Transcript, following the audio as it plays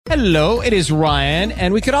Hello, it is Ryan,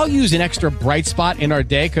 and we could all use an extra bright spot in our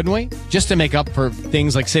day, couldn't we? Just to make up for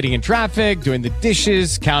things like sitting in traffic, doing the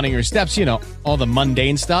dishes, counting your steps, you know, all the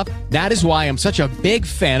mundane stuff. That is why I'm such a big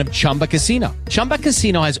fan of Chumba Casino. Chumba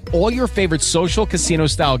Casino has all your favorite social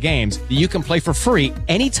casino-style games that you can play for free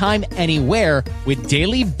anytime, anywhere with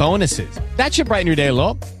daily bonuses. That should brighten your day a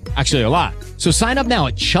little. Actually, a lot. So sign up now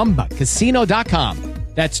at ChumbaCasino.com.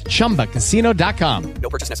 That's ChumbaCasino.com. No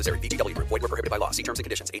purchase necessary. VGW Group. Void where prohibited by law. See terms and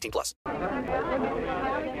conditions. 18+.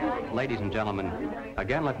 Ladies and gentlemen,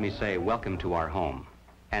 again let me say welcome to our home,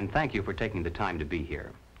 and thank you for taking the time to be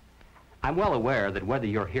here. I'm well aware that whether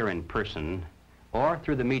you're here in person or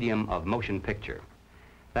through the medium of motion picture,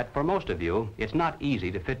 that for most of you, it's not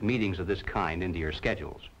easy to fit meetings of this kind into your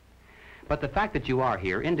schedules. But the fact that you are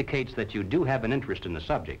here indicates that you do have an interest in the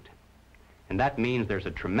subject, and that means there's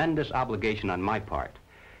a tremendous obligation on my part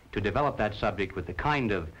to develop that subject with the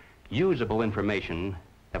kind of usable information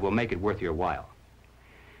that will make it worth your while.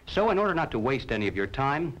 So in order not to waste any of your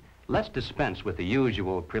time, let's dispense with the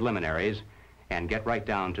usual preliminaries and get right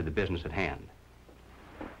down to the business at hand.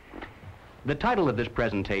 The title of this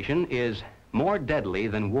presentation is More Deadly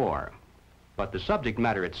Than War, but the subject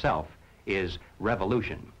matter itself is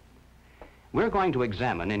revolution. We're going to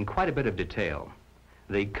examine in quite a bit of detail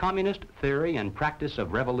the communist theory and practice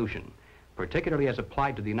of revolution, particularly as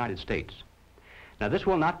applied to the United States. Now, this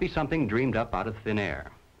will not be something dreamed up out of thin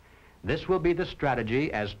air. This will be the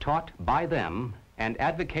strategy as taught by them and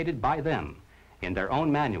advocated by them in their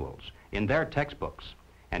own manuals, in their textbooks,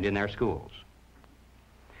 and in their schools.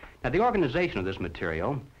 Now, the organization of this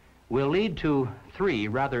material will lead to three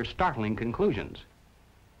rather startling conclusions.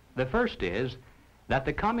 The first is that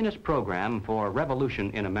the communist program for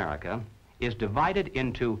revolution in America is divided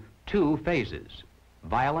into two phases,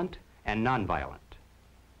 violent and nonviolent.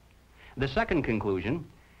 The second conclusion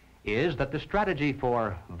is that the strategy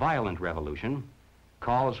for violent revolution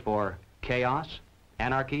calls for chaos,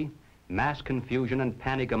 anarchy, mass confusion and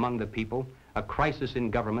panic among the people, a crisis in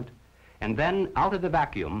government, and then, out of the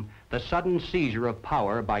vacuum, the sudden seizure of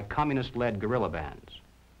power by communist-led guerrilla bands.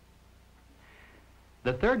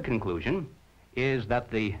 The third conclusion is that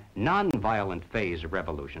the nonviolent phase of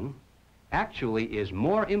revolution actually is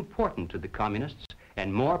more important to the communists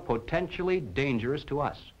and more potentially dangerous to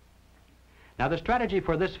us. Now, the strategy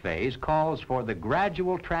for this phase calls for the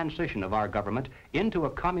gradual transition of our government into a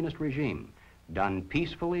communist regime, done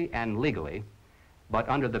peacefully and legally, but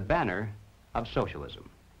under the banner of socialism.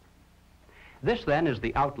 This, then, is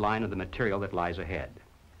the outline of the material that lies ahead.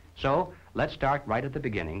 So, let's start right at the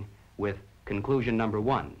beginning with conclusion number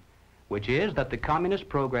one, which is that the communist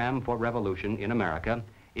program for revolution in America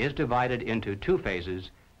is divided into two phases,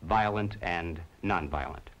 violent and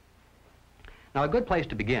nonviolent. Now, a good place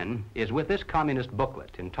to begin is with this communist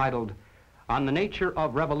booklet entitled On the Nature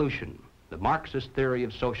of Revolution, the Marxist Theory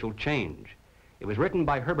of Social Change. It was written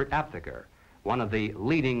by Herbert Aptheker, one of the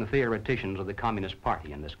leading theoreticians of the Communist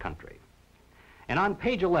Party in this country. And on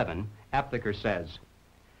page 11, Aptheker says,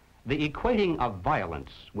 "The equating of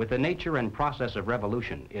violence with the nature and process of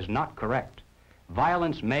revolution is not correct.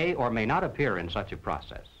 Violence may or may not appear in such a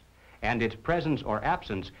process, and its presence or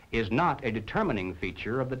absence is not a determining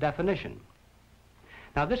feature of the definition."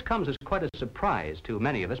 Now, this comes as quite a surprise to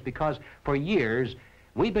many of us because for years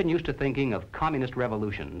we've been used to thinking of communist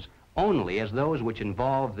revolutions only as those which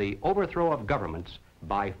involve the overthrow of governments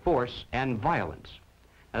by force and violence.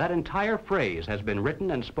 Now, that entire phrase has been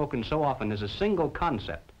written and spoken so often as a single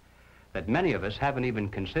concept that many of us haven't even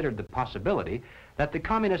considered the possibility that the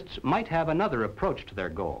communists might have another approach to their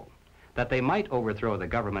goal, that they might overthrow the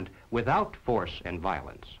government without force and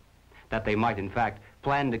violence, that they might, in fact,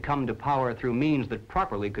 plan to come to power through means that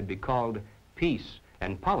properly could be called peace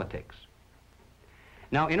and politics.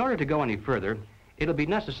 Now, in order to go any further, it'll be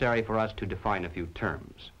necessary for us to define a few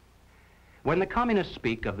terms. When the communists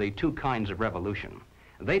speak of the two kinds of revolution,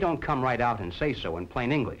 they don't come right out and say so in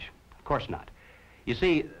plain English. Of course not. You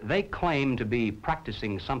see, they claim to be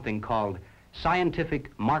practicing something called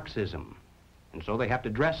scientific Marxism, and so they have to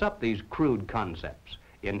dress up these crude concepts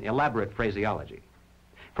in elaborate phraseology.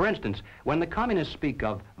 For instance, when the communists speak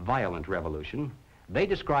of violent revolution, they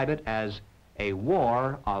describe it as a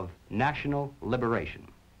war of national liberation.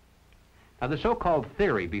 Now, the so-called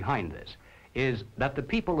theory behind this is that the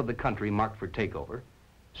people of the country marked for takeover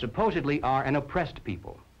supposedly are an oppressed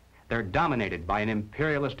people. They're dominated by an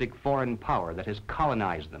imperialistic foreign power that has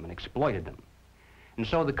colonized them and exploited them. And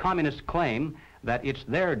so the communists claim that it's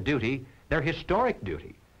their duty, their historic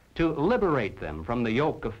duty, to liberate them from the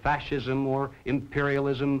yoke of fascism or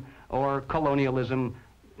imperialism or colonialism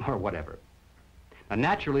or whatever. Now,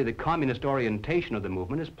 naturally, the communist orientation of the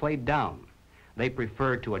movement is played down. they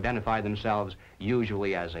prefer to identify themselves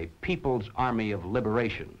usually as a People's Army of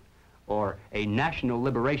Liberation or a National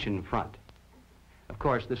Liberation Front. Of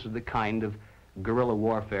course, this is the kind of guerrilla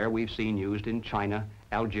warfare we've seen used in China,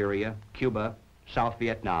 Algeria, Cuba, South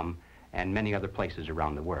Vietnam, and many other places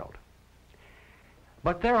around the world.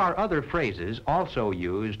 But there are other phrases also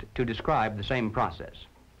used to describe the same process.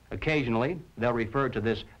 Occasionally, they'll refer to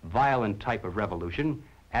this violent type of revolution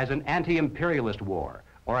as an anti-imperialist war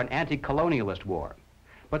or an anti-colonialist war,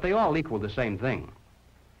 but they all equal the same thing.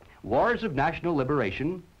 Wars of national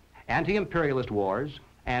liberation, anti-imperialist wars,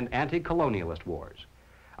 and anti-colonialist wars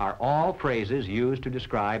are all phrases used to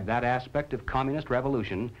describe that aspect of communist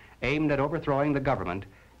revolution aimed at overthrowing the government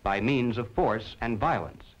by means of force and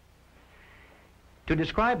violence. To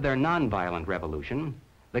describe their nonviolent revolution,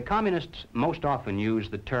 the communists most often use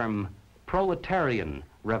the term proletarian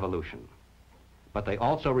revolution, but they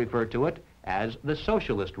also refer to it as the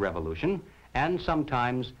socialist revolution and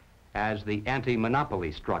sometimes as the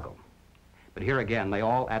anti-monopoly struggle. But here again, they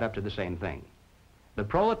all add up to the same thing. The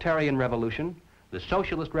proletarian revolution, the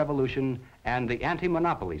socialist revolution, and the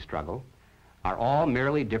anti-monopoly struggle are all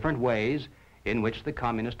merely different ways in which the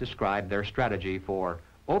communists describe their strategy for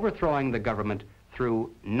overthrowing the government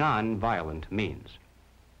through non-violent means.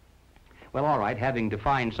 Well, all right, having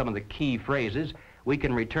defined some of the key phrases, we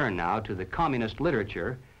can return now to the communist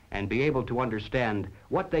literature and be able to understand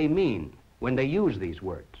what they mean when they use these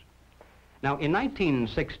words. Now, in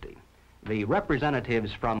 1960, the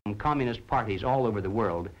representatives from communist parties all over the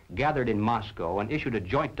world gathered in Moscow and issued a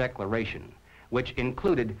joint declaration which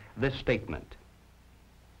included this statement: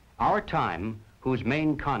 "Our time, whose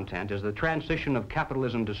main content is the transition of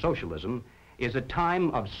capitalism to socialism, is a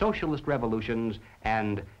time of socialist revolutions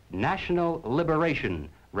and national liberation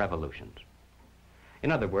revolutions."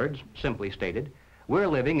 In other words, simply stated, we're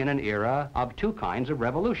living in an era of two kinds of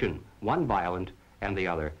revolution, one violent and the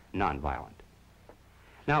other nonviolent.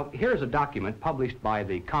 Now, here's a document published by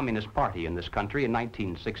the Communist Party in this country in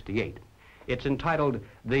 1968. It's entitled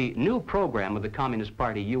 "The New Program of the Communist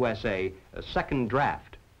Party USA, a Second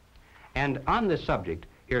Draft." And on this subject,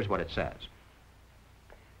 here's what it says.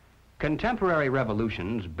 "Contemporary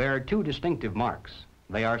revolutions bear two distinctive marks.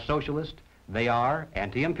 They are socialist, they are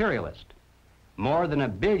anti-imperialist. More than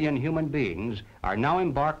 1 billion human beings are now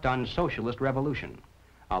embarked on socialist revolution.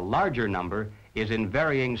 A larger number is in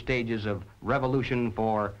varying stages of revolution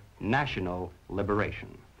for national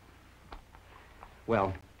liberation."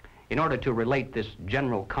 Well, in order to relate this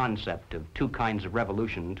general concept of two kinds of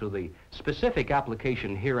revolution to the specific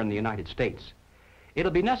application here in the United States,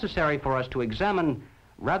 it'll be necessary for us to examine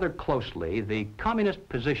rather closely the communist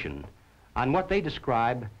position on what they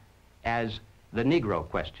describe as the Negro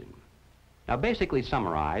question. Now, basically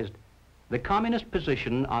summarized, the communist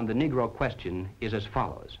position on the Negro question is as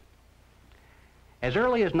follows. As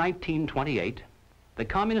early as 1928, the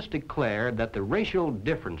communists declared that the racial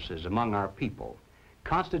differences among our people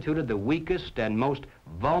constituted the weakest and most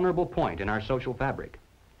vulnerable point in our social fabric.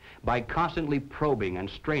 By constantly probing and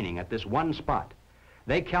straining at this one spot,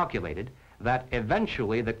 they calculated that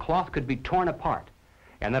eventually the cloth could be torn apart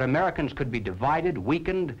and that Americans could be divided,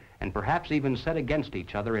 weakened, and perhaps even set against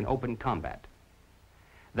each other in open combat.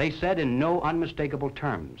 They said in no unmistakable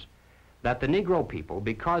terms that the Negro people,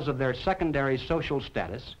 because of their secondary social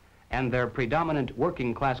status and their predominant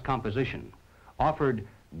working class composition, offered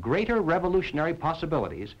greater revolutionary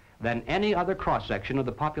possibilities than any other cross-section of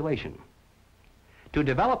the population. To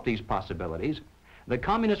develop these possibilities, the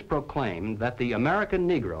communists proclaimed that the American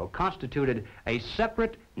Negro constituted a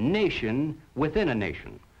separate nation within a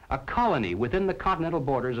nation, a colony within the continental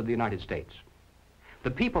borders of the United States.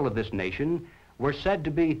 The people of this nation were said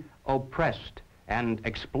to be oppressed and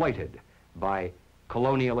exploited by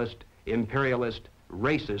colonialist, imperialist,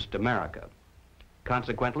 racist America.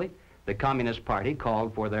 Consequently, the Communist Party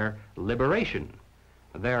called for their liberation,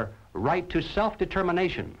 their right to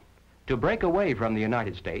self-determination, to break away from the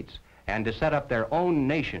United States and to set up their own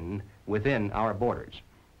nation within our borders.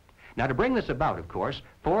 Now, to bring this about, of course,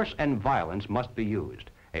 force and violence must be used.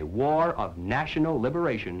 A war of national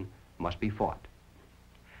liberation must be fought.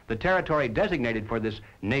 The territory designated for this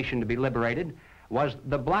nation to be liberated was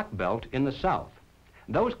the Black Belt in the South,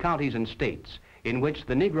 those counties and states in which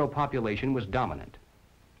the Negro population was dominant.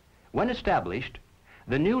 When established,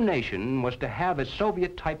 the new nation was to have a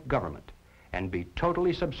Soviet-type government and be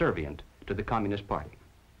totally subservient to the Communist Party.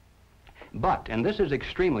 But, and this is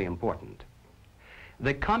extremely important,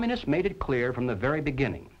 the communists made it clear from the very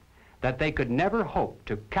beginning that they could never hope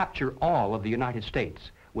to capture all of the United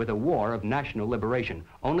States with a war of national liberation,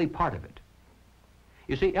 only part of it.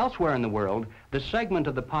 You see, elsewhere in the world, the segment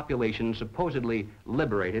of the population supposedly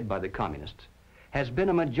liberated by the communists has been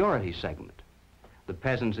a majority segment. The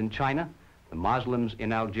peasants in China, the Muslims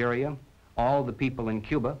in Algeria, all the people in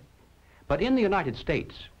Cuba. But in the United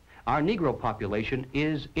States, our Negro population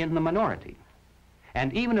is in the minority.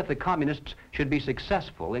 And even if the communists should be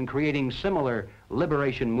successful in creating similar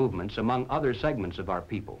liberation movements among other segments of our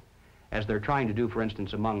people, as they're trying to do, for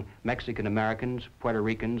instance, among Mexican Americans, Puerto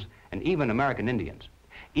Ricans, and even American Indians,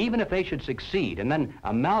 even if they should succeed and then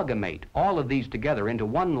amalgamate all of these together into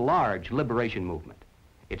one large liberation movement,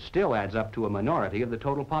 it still adds up to a minority of the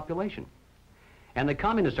total population. And the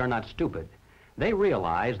communists are not stupid. They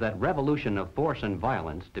realize that revolution of force and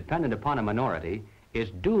violence dependent upon a minority is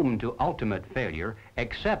doomed to ultimate failure,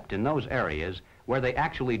 except in those areas where they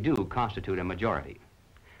actually do constitute a majority.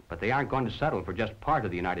 But they aren't going to settle for just part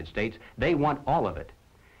of the United States. They want all of it.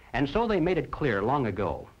 And so they made it clear long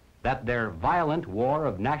ago that their violent war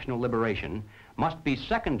of national liberation must be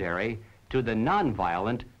secondary to the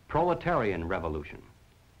nonviolent proletarian revolution.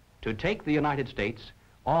 To take the United States,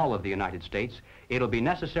 all of the United States, it'll be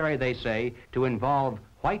necessary, they say, to involve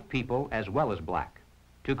white people as well as black,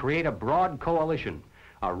 to create a broad coalition,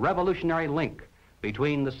 a revolutionary link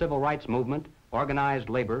between the civil rights movement, organized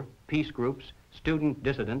labor, peace groups, student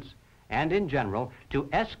dissidents, and in general, to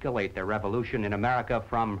escalate the revolution in America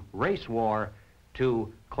from race war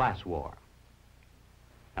to class war.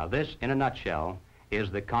 Now this, in a nutshell,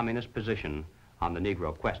 is the communist position on the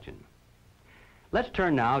Negro question. Let's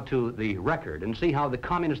turn now to the record and see how the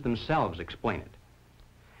communists themselves explain it.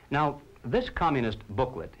 Now, this communist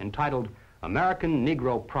booklet, entitled American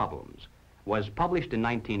Negro Problems, was published in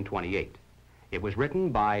 1928. It was written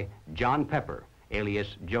by John Pepper,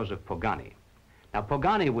 alias Joseph Pogany. Now,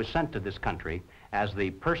 Pogany was sent to this country as the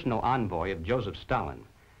personal envoy of Joseph Stalin,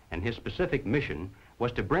 and his specific mission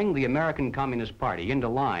was to bring the American Communist Party into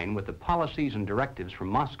line with the policies and directives from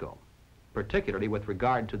Moscow, particularly with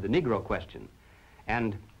regard to the Negro question.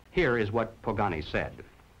 And here is what Pogany said.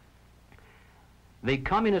 The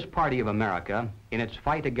Communist Party of America, in its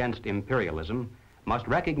fight against imperialism, must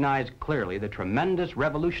recognize clearly the tremendous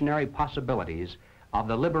revolutionary possibilities of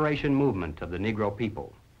the liberation movement of the Negro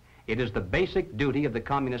people. It is the basic duty of the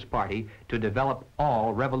Communist Party to develop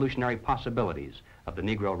all revolutionary possibilities of the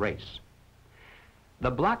Negro race.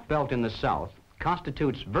 The Black Belt in the South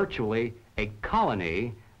constitutes virtually a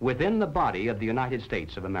colony within the body of the United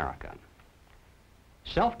States of America.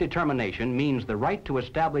 Self-determination means the right to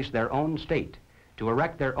establish their own state, to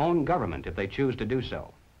erect their own government if they choose to do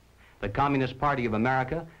so. The Communist Party of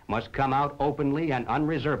America must come out openly and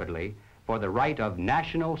unreservedly for the right of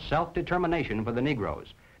national self-determination for the Negroes.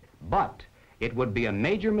 But it would be a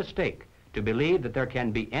major mistake to believe that there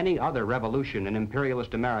can be any other revolution in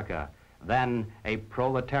imperialist America than a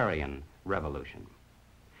proletarian revolution.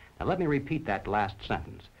 Now let me repeat that last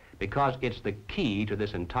sentence, because it's the key to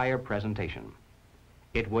this entire presentation.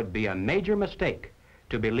 It would be a major mistake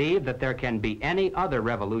to believe that there can be any other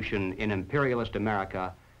revolution in imperialist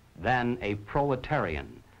America than a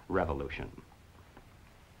proletarian revolution.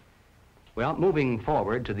 Well, moving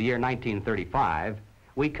forward to the year 1935,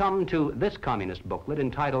 we come to this communist booklet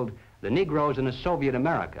entitled The Negroes in a Soviet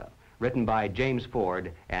America, written by James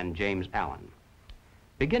Ford and James Allen.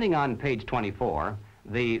 Beginning on page 24,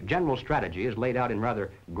 the general strategy is laid out in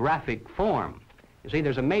rather graphic form. You see,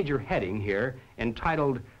 there's a major heading here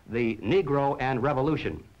entitled The Negro and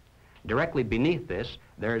Revolution. Directly beneath this,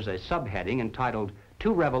 there's a subheading entitled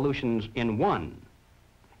Two Revolutions in One.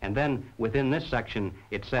 And then within this section,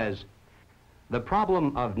 it says, the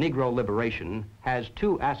problem of Negro liberation has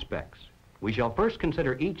two aspects. We shall first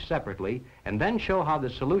consider each separately and then show how the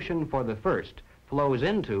solution for the first flows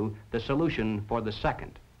into the solution for the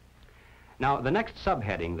second. Now, the next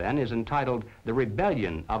subheading then is entitled The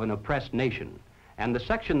Rebellion of an Oppressed Nation. And the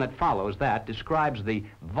section that follows that describes the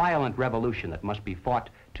violent revolution that must be fought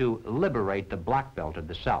to liberate the Black Belt of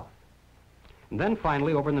the South. And then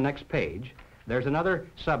finally, over in the next page, there's another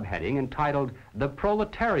subheading entitled The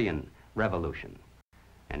Proletarian Revolution.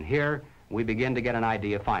 And here we begin to get an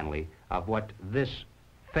idea finally of what this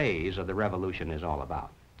phase of the revolution is all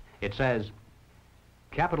about. It says,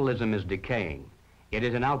 capitalism is decaying. It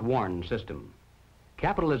is an outworn system.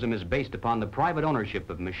 Capitalism is based upon the private ownership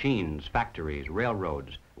of machines, factories,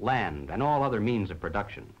 railroads, land, and all other means of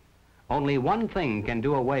production. Only one thing can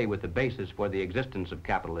do away with the basis for the existence of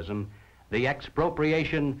capitalism, the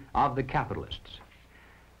expropriation of the capitalists.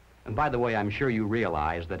 And by the way, I'm sure you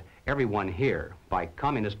realize that everyone here, by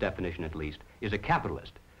communist definition at least, is a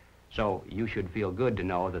capitalist. So you should feel good to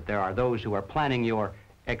know that there are those who are planning your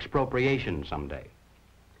expropriation someday.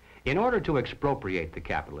 In order to expropriate the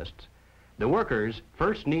capitalists, the workers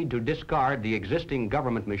first need to discard the existing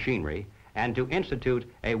government machinery and to institute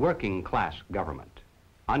a working class government.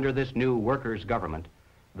 Under this new workers' government,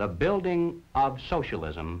 the building of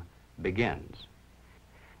socialism begins.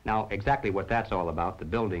 Now, exactly what that's all about, the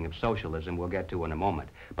building of socialism, we'll get to in a moment.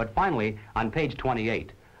 But finally, on page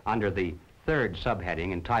 28, under the third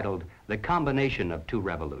subheading entitled The Combination of Two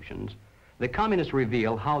Revolutions, the communists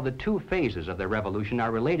reveal how the two phases of their revolution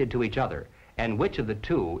are related to each other and which of the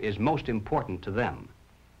two is most important to them.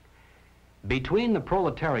 Between the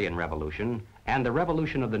proletarian revolution and the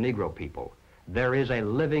revolution of the Negro people, there is a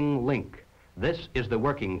living link. This is the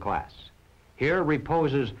working class. Here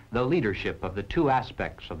reposes the leadership of the two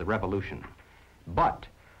aspects of the revolution. But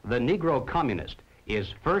the Negro communist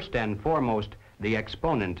is first and foremost the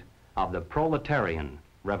exponent of the proletarian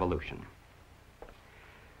revolution.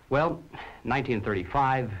 Well,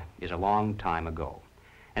 1935 is a long time ago,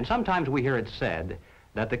 and sometimes we hear it said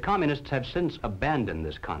that the communists have since abandoned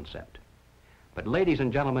this concept. But ladies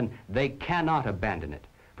and gentlemen, they cannot abandon it,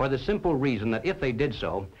 for the simple reason that if they did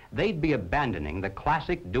so, they'd be abandoning the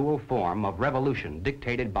classic dual form of revolution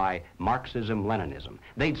dictated by Marxism-Leninism.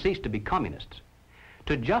 They'd cease to be communists.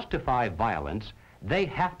 To justify violence, they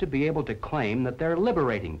have to be able to claim that they're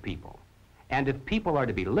liberating people. And if people are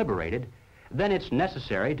to be liberated, then it's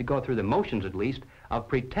necessary to go through the motions, at least, of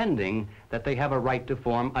pretending that they have a right to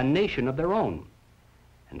form a nation of their own.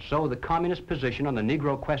 And so the communist position on the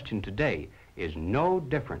Negro question today is no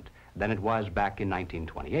different than it was back in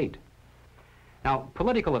 1928. Now,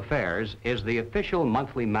 Political Affairs is the official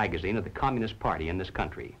monthly magazine of the Communist Party in this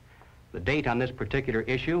country. The date on this particular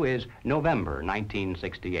issue is November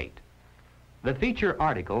 1968. The feature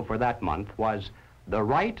article for that month was The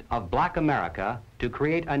Right of Black America to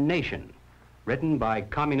Create a Nation, written by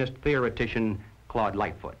communist theoretician Claude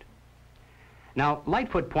Lightfoot. Now,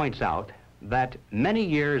 Lightfoot points out that many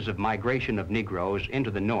years of migration of Negroes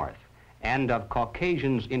into the North and of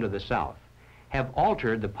Caucasians into the South have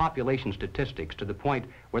altered the population statistics to the point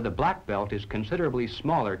where the black belt is considerably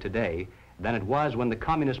smaller today than it was when the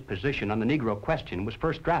communist position on the Negro question was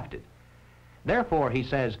first drafted. Therefore, he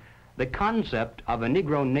says, the concept of a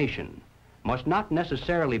Negro nation must not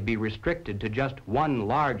necessarily be restricted to just one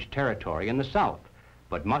large territory in the South,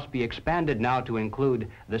 but must be expanded now to include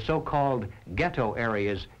the so-called ghetto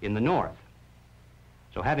areas in the North.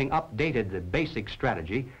 So having updated the basic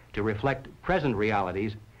strategy to reflect present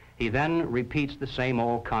realities, he then repeats the same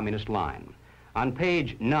old communist line. On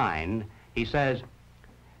page 9, he says,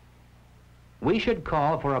 we should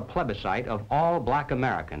call for a plebiscite of all black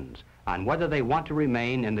Americans on whether they want to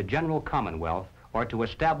remain in the general Commonwealth or to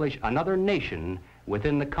establish another nation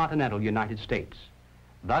within the continental United States.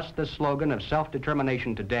 Thus, the slogan of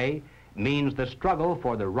self-determination today means the struggle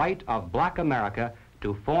for the right of black America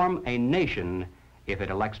to form a nation if it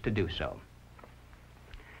elects to do so.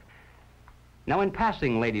 Now, in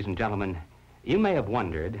passing, ladies and gentlemen, you may have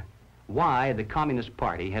wondered why the Communist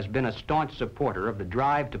Party has been a staunch supporter of the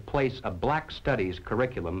drive to place a black studies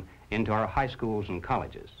curriculum into our high schools and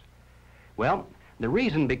colleges. Well, the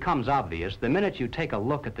reason becomes obvious the minute you take a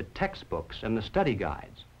look at the textbooks and the study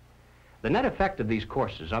guides. The net effect of these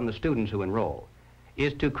courses on the students who enroll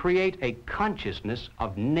is to create a consciousness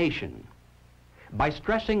of nation. By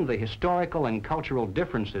stressing the historical and cultural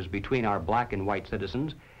differences between our black and white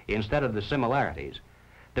citizens instead of the similarities,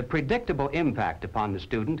 the predictable impact upon the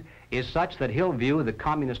student is such that he'll view the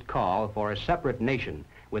communist call for a separate nation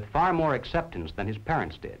with far more acceptance than his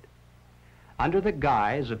parents did. Under the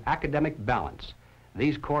guise of academic balance,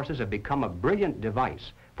 these courses have become a brilliant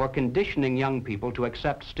device for conditioning young people to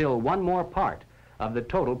accept still one more part of the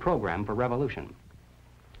total program for revolution.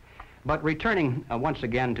 But returning once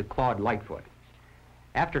again to Claude Lightfoot,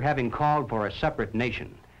 after having called for a separate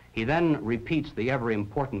nation, he then repeats the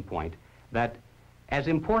ever-important point that as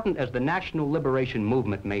important as the national liberation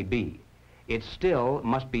movement may be, it still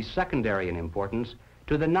must be secondary in importance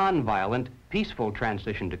to the nonviolent, peaceful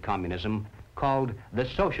transition to communism called the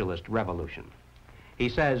socialist revolution. He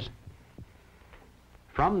says,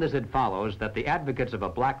 from this it follows that the advocates of a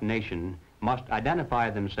black nation must identify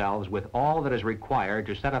themselves with all that is required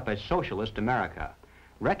to set up a socialist America,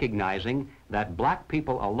 recognizing that black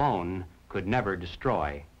people alone could never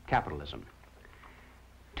destroy capitalism.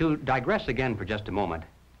 To digress again for just a moment,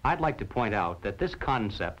 I'd like to point out that this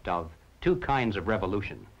concept of two kinds of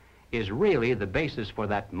revolution is really the basis for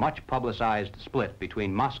that much publicized split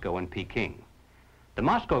between Moscow and Peking. The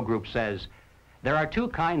Moscow group says, there are two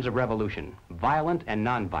kinds of revolution, violent and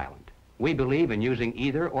nonviolent. We believe in using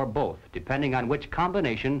either or both, depending on which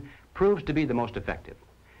combination proves to be the most effective.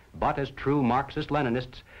 But as true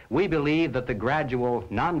Marxist-Leninists, we believe that the gradual,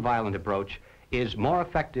 nonviolent approach is more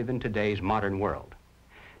effective in today's modern world.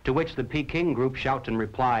 To which the Peking group shouts in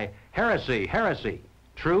reply, "Heresy, heresy."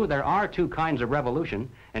 True, there are two kinds of revolution,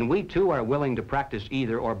 and we too are willing to practice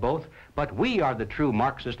either or both, but we are the true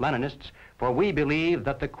Marxist-Leninists, for we believe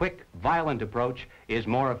that the quick, violent approach is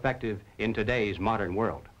more effective in today's modern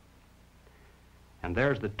world. And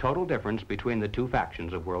there's the total difference between the two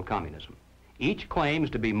factions of world communism. Each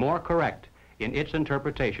claims to be more correct in its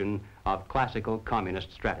interpretation of classical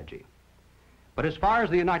communist strategy. But as far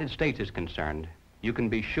as the United States is concerned, you can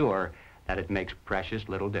be sure that it makes precious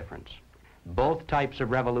little difference. Both types of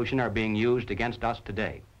revolution are being used against us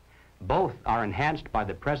today. Both are enhanced by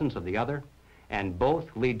the presence of the other, and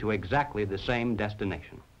both lead to exactly the same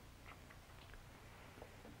destination.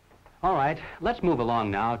 All right, let's move along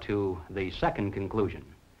now to the second conclusion.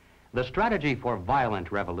 The strategy for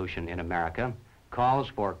violent revolution in America calls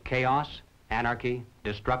for chaos, anarchy,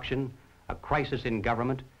 destruction, a crisis in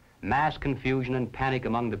government, mass confusion and panic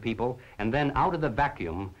among the people, and then out of the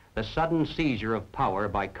vacuum, the sudden seizure of power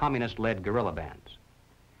by communist-led guerrilla bands.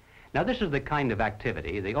 Now, this is the kind of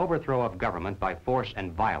activity, the overthrow of government by force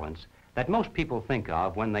and violence, that most people think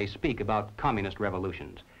of when they speak about communist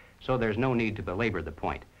revolutions, so there's no need to belabor the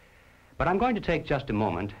point. But I'm going to take just a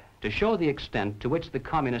moment to show the extent to which the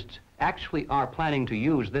communists actually are planning to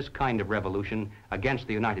use this kind of revolution against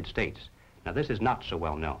the United States. Now, this is not so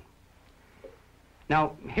well known.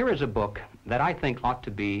 Now, here is a book that I think ought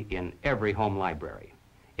to be in every home library.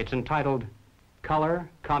 It's entitled Color,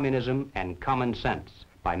 Communism, and Common Sense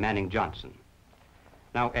by Manning Johnson.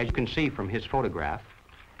 Now, as you can see from his photograph,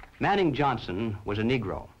 Manning Johnson was a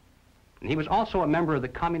Negro, and he was also a member of the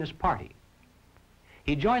Communist Party.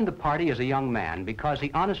 He joined the party as a young man because he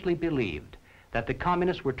honestly believed that the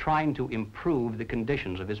communists were trying to improve the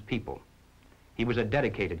conditions of his people. He was a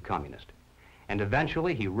dedicated communist, and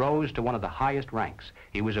eventually he rose to one of the highest ranks.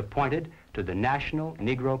 He was appointed to the National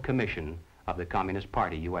Negro Commission of the Communist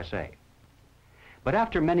Party, USA. But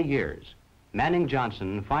after many years, Manning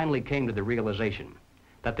Johnson finally came to the realization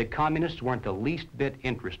that the communists weren't the least bit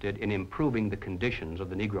interested in improving the conditions of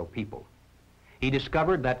the Negro people. He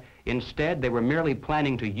discovered that instead they were merely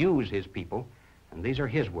planning to use his people, and these are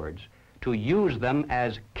his words, to use them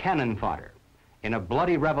as cannon fodder in a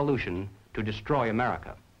bloody revolution to destroy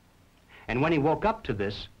America. And when he woke up to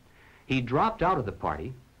this, he dropped out of the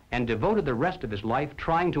party and devoted the rest of his life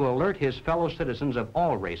trying to alert his fellow citizens of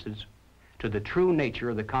all races to the true nature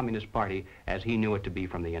of the Communist Party as he knew it to be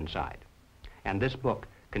from the inside. And this book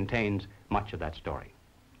contains much of that story.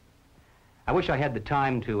 I wish I had the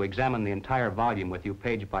time to examine the entire volume with you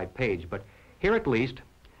page by page, but here at least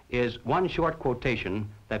is one short quotation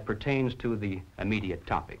that pertains to the immediate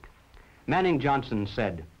topic. Manning Johnson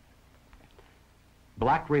said,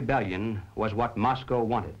 "Black rebellion was what Moscow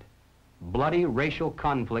wanted. Bloody racial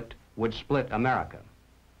conflict would split America.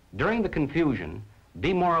 During the confusion,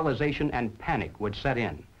 demoralization and panic would set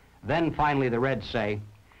in. Then finally the Reds say,"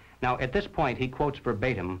 now at this point he quotes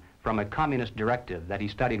verbatim from a communist directive that he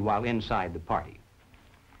studied while inside the party.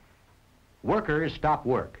 "Workers stop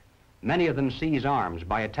work. Many of them seize arms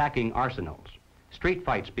by attacking arsenals. Street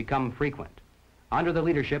fights become frequent. Under the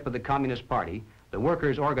leadership of the Communist Party, the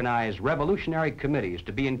workers organize revolutionary committees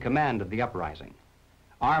to be in command of the uprising.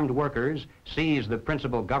 Armed workers seize the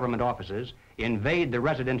principal government offices, invade the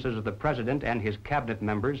residences of the president and his cabinet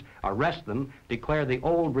members, arrest them, declare the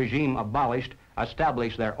old regime abolished,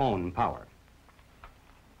 establish their own power."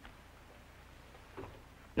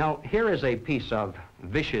 Now, here is a piece of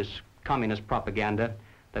vicious communist propaganda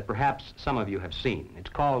that perhaps some of you have seen. It's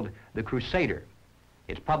called The Crusader.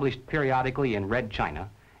 It's published periodically in Red China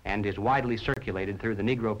and is widely circulated through the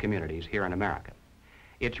Negro communities here in America.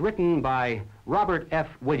 It's written by Robert F.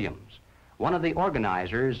 Williams, one of the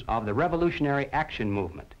organizers of the Revolutionary Action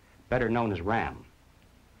Movement, better known as RAM.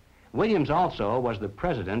 Williams also was the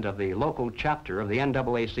president of the local chapter of the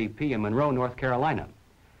NAACP in Monroe, North Carolina.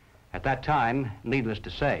 At that time, needless to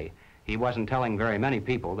say, he wasn't telling very many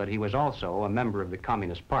people that he was also a member of the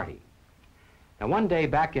Communist Party. Now, one day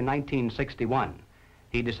back in 1961,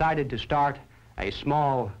 he decided to start a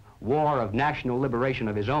small war of national liberation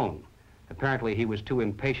of his own. Apparently, he was too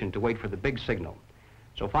impatient to wait for the big signal.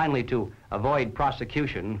 So finally, to avoid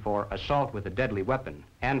prosecution for assault with a deadly weapon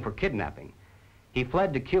and for kidnapping, he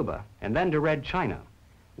fled to Cuba and then to Red China,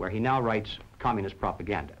 where he now writes communist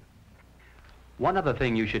propaganda. One other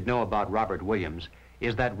thing you should know about Robert Williams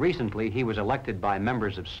is that recently he was elected by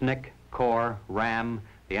members of SNCC, CORE, RAM,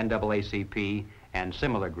 the NAACP, and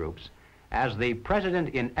similar groups as the president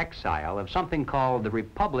in exile of something called the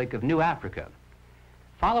Republic of New Africa.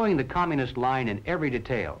 Following the communist line in every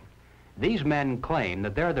detail, these men claim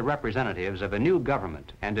that they're the representatives of a new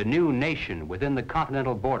government and a new nation within the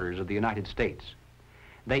continental borders of the United States.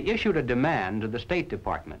 they issued a demand to the State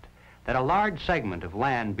Department that a large segment of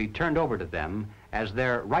land be turned over to them as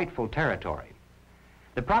their rightful territory.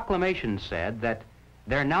 The proclamation said that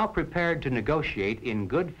they're now prepared to negotiate in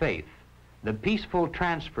good faith the peaceful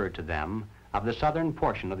transfer to them of the southern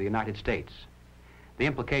portion of the United States. The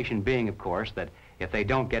implication being, of course, that if they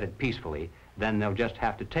don't get it peacefully, then they'll just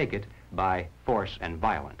have to take it by force and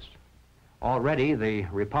violence. Already, the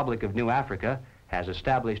Republic of New Africa has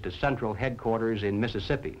established a central headquarters in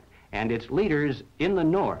Mississippi, and its leaders in the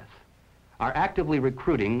north are actively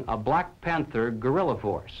recruiting a Black Panther guerrilla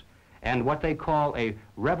force and what they call a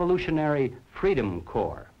Revolutionary Freedom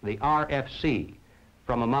Corps, the RFC,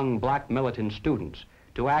 from among black militant students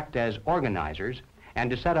to act as organizers and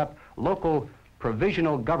to set up local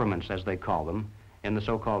provisional governments, as they call them, in the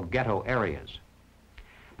so-called ghetto areas.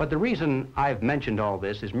 But the reason I've mentioned all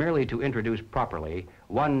this is merely to introduce properly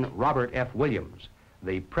one Robert F. Williams,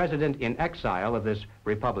 the president in exile of this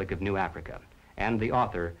Republic of New Africa and the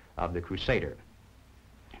author of The Crusader.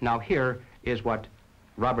 Now here is what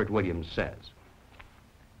Robert Williams says.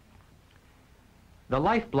 The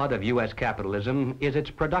lifeblood of U.S. capitalism is its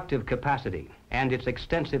productive capacity and its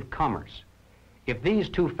extensive commerce. If these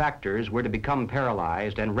two factors were to become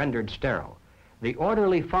paralyzed and rendered sterile, the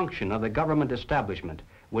orderly function of the government establishment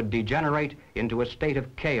would degenerate into a state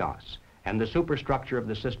of chaos, and the superstructure of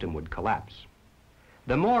the system would collapse.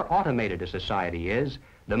 The more automated a society is,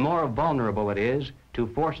 the more vulnerable it is to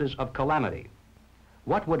forces of calamity.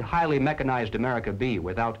 What would highly mechanized America be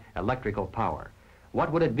without electrical power?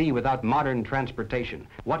 What would it be without modern transportation?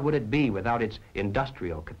 What would it be without its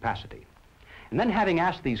industrial capacity? And then, having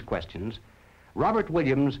asked these questions, Robert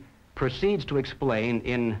Williams proceeds to explain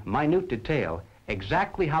in minute detail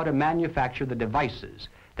exactly how to manufacture the devices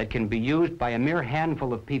that can be used by a mere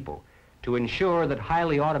handful of people to ensure that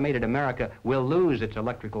highly automated America will lose its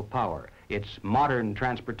electrical power, its modern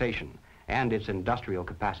transportation, and its industrial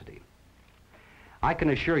capacity. I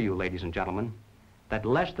can assure you, ladies and gentlemen, that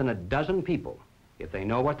less than a dozen people, if they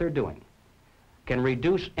know what they're doing, can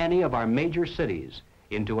reduce any of our major cities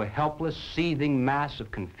into a helpless, seething mass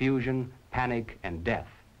of confusion, panic, and death.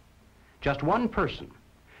 Just one person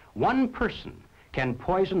can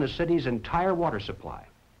poison the city's entire water supply,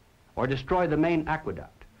 or destroy the main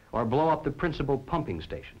aqueduct, or blow up the principal pumping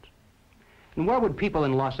stations. And where would people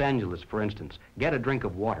in Los Angeles, for instance, get a drink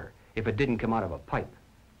of water if it didn't come out of a pipe?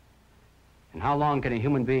 And how long can a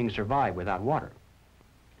human being survive without water?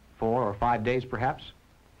 4 or 5 days, perhaps?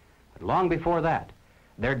 But long before that,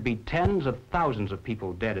 there'd be tens of thousands of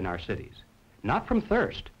people dead in our cities, not from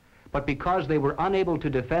thirst, but because they were unable to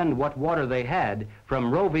defend what water they had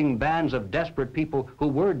from roving bands of desperate people who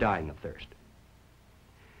were dying of thirst.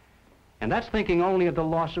 And that's thinking only of the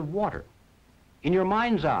loss of water. In your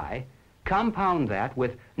mind's eye, compound that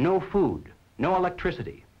with no food, no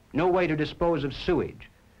electricity, no way to dispose of sewage,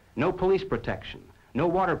 no police protection, no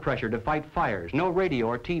water pressure to fight fires, no radio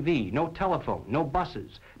or TV, no telephone, no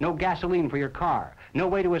buses, no gasoline for your car, no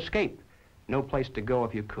way to escape, no place to go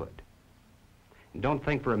if you could. And don't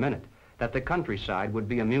think for a minute that the countryside would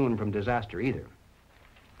be immune from disaster either.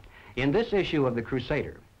 In this issue of The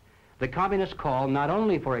Crusader, the communists call not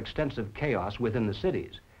only for extensive chaos within the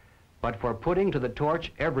cities, but for putting to the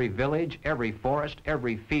torch every village, every forest,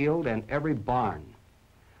 every field, and every barn.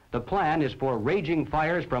 The plan is for raging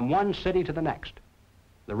fires from one city to the next.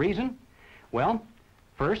 The reason? Well,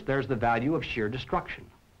 first, there's the value of sheer destruction.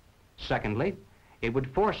 Secondly, it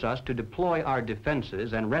would force us to deploy our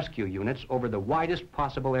defenses and rescue units over the widest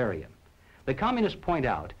possible area. The communists point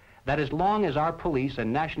out that as long as our police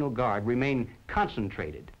and National Guard remain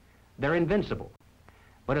concentrated, they're invincible.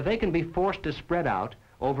 But if they can be forced to spread out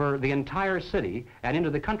over the entire city and into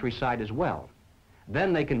the countryside as well,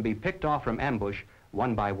 then they can be picked off from ambush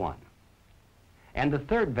one by one. And the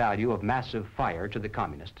third value of massive fire to the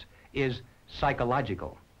communists is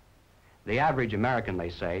psychological. The average American, they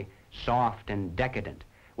say, soft and decadent,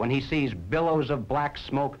 when he sees billows of black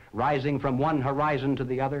smoke rising from one horizon to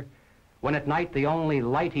the other, when at night the only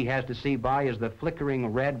light he has to see by is the flickering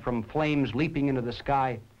red from flames leaping into the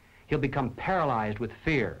sky, he'll become paralyzed with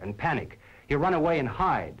fear and panic. He'll run away and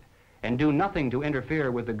hide and do nothing to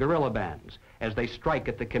interfere with the guerrilla bands as they strike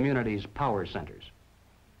at the community's power centers.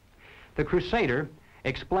 The Crusader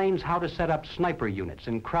explains how to set up sniper units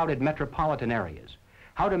in crowded metropolitan areas,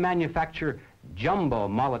 how to manufacture jumbo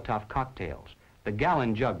Molotov cocktails, the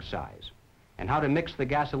gallon jug size, and how to mix the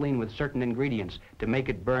gasoline with certain ingredients to make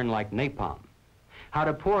it burn like napalm, how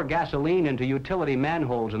to pour gasoline into utility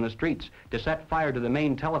manholes in the streets to set fire to the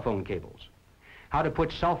main telephone cables, how to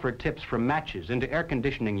put sulfur tips from matches into air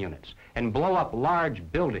conditioning units and blow up large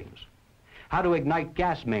buildings, how to ignite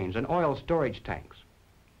gas mains and oil storage tanks,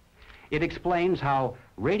 It explains how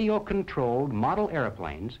radio-controlled model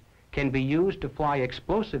airplanes can be used to fly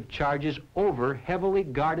explosive charges over heavily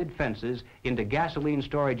guarded fences into gasoline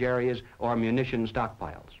storage areas or munition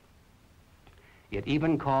stockpiles. It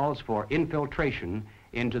even calls for infiltration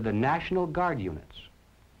into the National Guard units,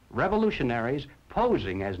 revolutionaries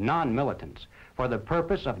posing as non-militants for the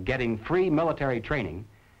purpose of getting free military training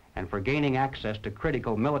and for gaining access to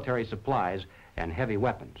critical military supplies and heavy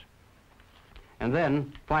weapons. And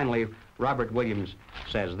then, finally, Robert Williams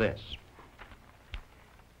says this: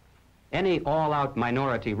 any all-out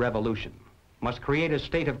minority revolution must create a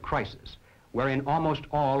state of crisis wherein almost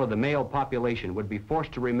all of the male population would be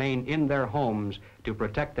forced to remain in their homes to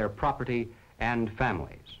protect their property and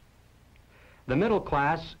families. The middle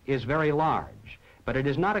class is very large, but it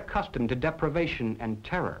is not accustomed to deprivation and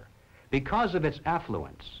terror. Because of its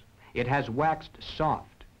affluence, it has waxed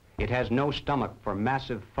soft. It has no stomach for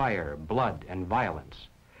massive fire, blood, and violence.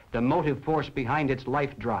 The motive force behind its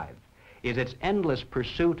life drive is its endless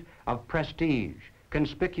pursuit of prestige,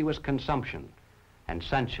 conspicuous consumption, and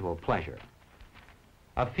sensual pleasure.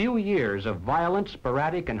 A few years of violent,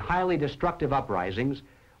 sporadic, and highly destructive uprisings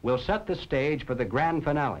will set the stage for the grand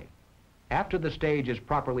finale. After the stage is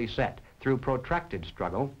properly set through protracted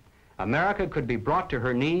struggle, America could be brought to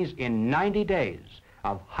her knees in 90 days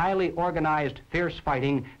of highly organized, fierce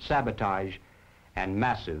fighting, sabotage, and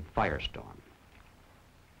massive firestorm.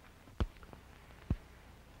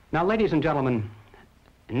 Now, ladies and gentlemen,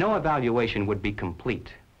 no evaluation would be complete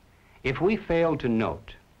if we failed to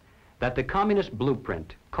note that the communist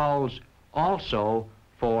blueprint calls also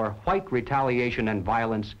for white retaliation and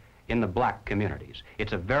violence in the black communities.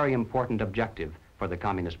 It's a very important objective for the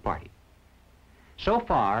Communist Party. So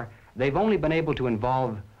far, they've only been able to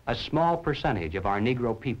involve a small percentage of our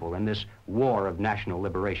Negro people in this war of national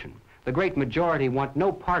liberation. The great majority want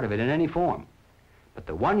no part of it in any form. But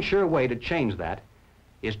the one sure way to change that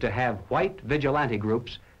is to have white vigilante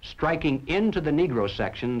groups striking into the Negro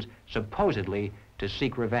sections supposedly to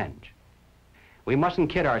seek revenge. We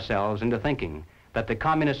mustn't kid ourselves into thinking that the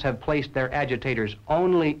communists have placed their agitators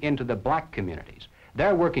only into the black communities.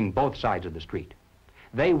 They're working both sides of the street.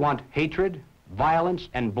 They want hatred, violence,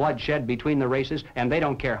 and bloodshed between the races, and they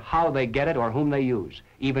don't care how they get it or whom they use,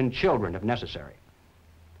 even children if necessary.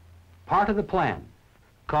 Part of the plan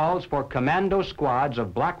calls for commando squads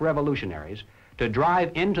of black revolutionaries to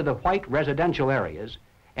drive into the white residential areas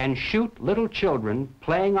and shoot little children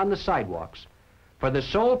playing on the sidewalks for the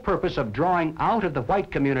sole purpose of drawing out of the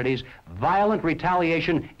white communities violent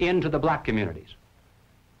retaliation into the black communities.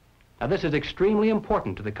 Now, this is extremely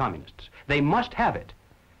important to the communists. They must have it,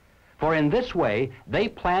 for in this way they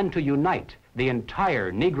plan to unite the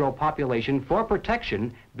entire Negro population for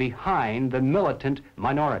protection behind the militant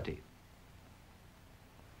minority.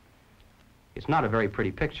 It's not a very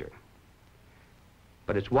pretty picture,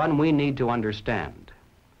 but it's one we need to understand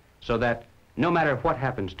so that no matter what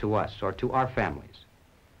happens to us or to our families,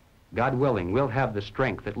 God willing, we'll have the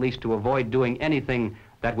strength at least to avoid doing anything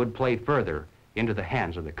that would play further into the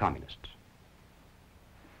hands of the communists.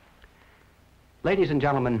 Ladies and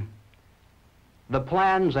gentlemen, the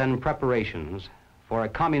plans and preparations for a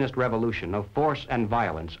communist revolution of force and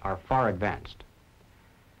violence are far advanced.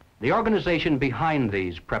 The organization behind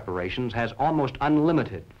these preparations has almost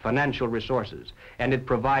unlimited financial resources, and it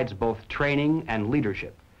provides both training and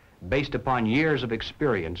leadership based upon years of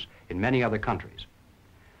experience in many other countries.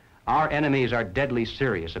 Our enemies are deadly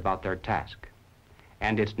serious about their task,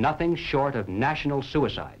 and it's nothing short of national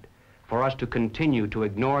suicide for us to continue to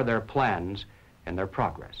ignore their plans and their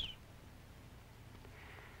progress.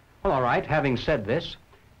 Well, all right, having said this,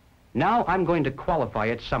 now I'm going to qualify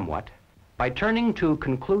it somewhat by turning to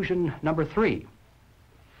conclusion number 3.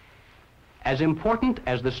 As important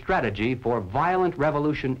as the strategy for violent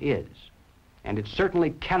revolution is, and it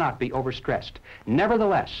certainly cannot be overstressed,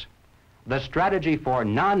 nevertheless, the strategy for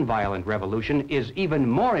nonviolent revolution is even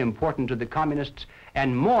more important to the communists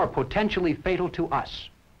and more potentially fatal to us.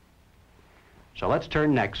 So let's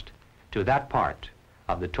turn next to that part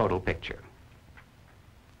of the total picture.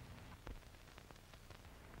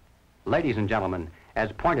 Ladies and gentlemen,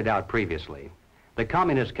 as pointed out previously, the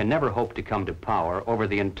communists can never hope to come to power over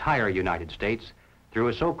the entire United States through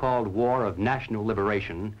a so-called war of national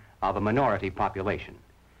liberation of a minority population.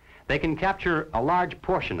 They can capture a large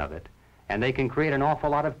portion of it, and they can create an awful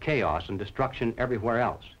lot of chaos and destruction everywhere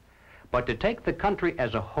else. But to take the country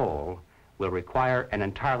as a whole will require an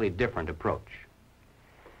entirely different approach.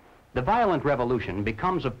 The violent revolution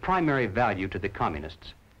becomes of primary value to the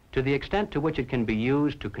communists to the extent to which it can be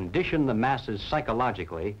used to condition the masses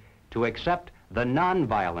psychologically to accept the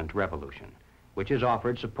nonviolent revolution, which is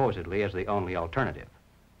offered supposedly as the only alternative.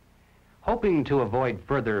 Hoping to avoid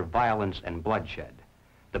further violence and bloodshed,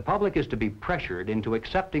 the public is to be pressured into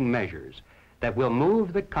accepting measures that will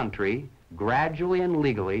move the country gradually and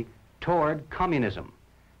legally toward communism,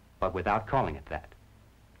 but without calling it that.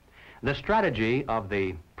 The strategy of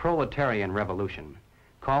the proletarian revolution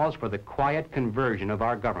calls for the quiet conversion of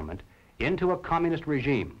our government into a communist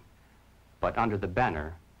regime, but under the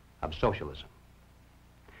banner of socialism.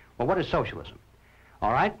 Well, what is socialism?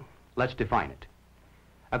 All right, let's define it.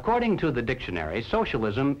 According to the dictionary,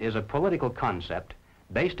 socialism is a political concept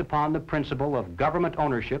based upon the principle of government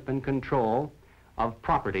ownership and control of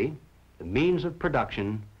property, the means of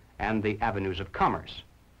production, and the avenues of commerce.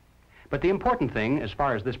 But the important thing, as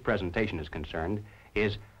far as this presentation is concerned,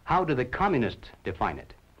 is how do the communists define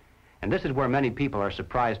it? And this is where many people are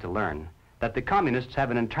surprised to learn that the communists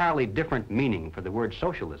have an entirely different meaning for the word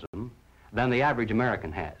socialism than the average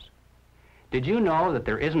American has. Did you know that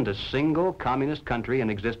there isn't a single communist country in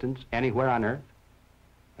existence anywhere on earth?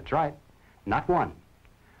 That's right, not one.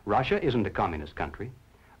 Russia isn't a communist country.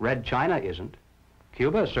 Red China isn't.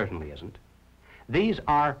 Cuba certainly isn't. These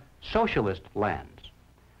are socialist lands.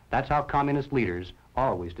 That's how communist leaders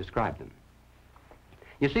always describe them.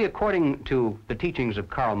 You see, according to the teachings of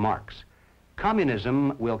Karl Marx,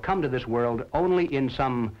 communism will come to this world only in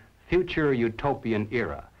some future utopian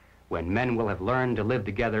era, when men will have learned to live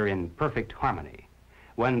together in perfect harmony,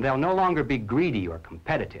 when they'll no longer be greedy or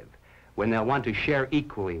competitive, when they'll want to share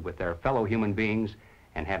equally with their fellow human beings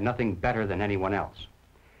and have nothing better than anyone else.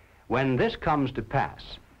 When this comes to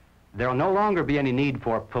pass, there'll no longer be any need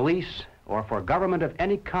for police or for government of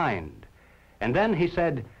any kind. And then, he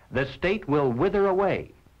said, the state will wither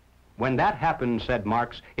away. When that happens, said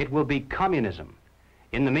Marx, it will be communism.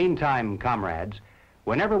 In the meantime, comrades,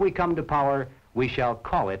 whenever we come to power, we shall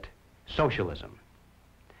call it socialism.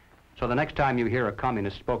 So the next time you hear a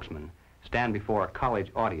communist spokesman stand before a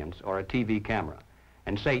college audience or a TV camera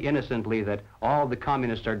and say innocently that all the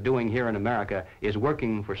communists are doing here in America is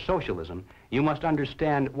working for socialism, you must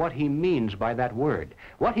understand what he means by that word.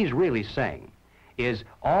 What he's really saying is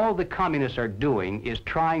all the communists are doing is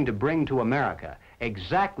trying to bring to America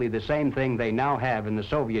exactly the same thing they now have in the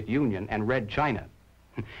Soviet Union and Red China.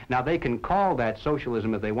 Now, they can call that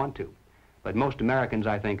socialism if they want to, but most Americans,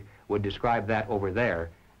 I think, would describe that over there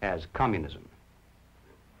as communism.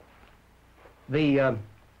 The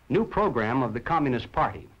new program of the Communist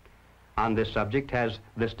Party on this subject has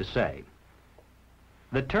this to say.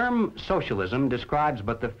 The term socialism describes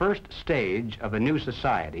but the first stage of a new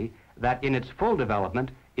society that in its full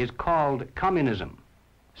development is called communism.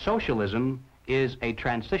 Socialism is a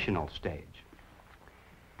transitional stage.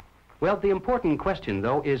 Well, the important question,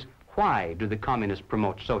 though, is why do the communists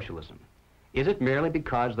promote socialism? Is it merely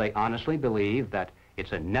because they honestly believe that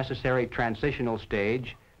it's a necessary transitional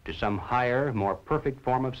stage to some higher, more perfect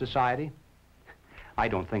form of society? I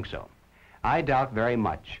don't think so. I doubt very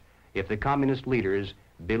much if the communist leaders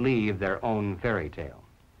believe their own fairy tale.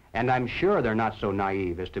 And I'm sure they're not so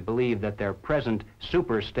naive as to believe that their present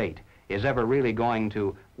super state is ever really going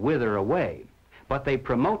to wither away. But they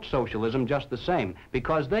promote socialism just the same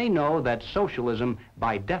because they know that socialism,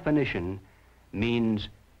 by definition, means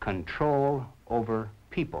control over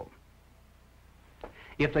people.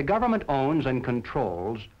 If the government owns and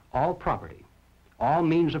controls all property, all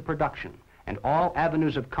means of production, and all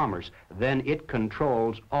avenues of commerce, then it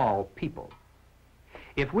controls all people.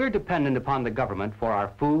 If we're dependent upon the government for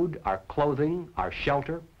our food, our clothing, our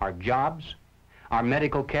shelter, our jobs, our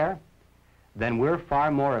medical care, then we're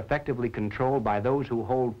far more effectively controlled by those who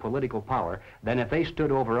hold political power than if they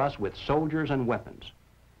stood over us with soldiers and weapons.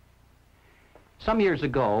 Some years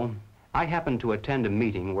ago, I happened to attend a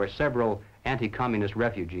meeting where several anti-communist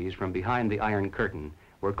refugees from behind the Iron Curtain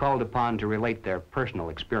were called upon to relate their personal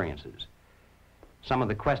experiences. Some of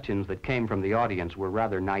the questions that came from the audience were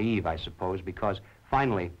rather naive, I suppose, because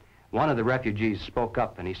finally, one of the refugees spoke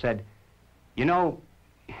up and he said, "You know,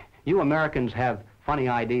 you Americans have funny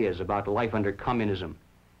ideas about life under communism.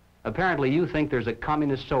 Apparently you think there's a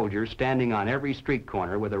communist soldier standing on every street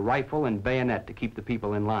corner with a rifle and bayonet to keep the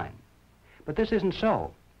people in line. But this isn't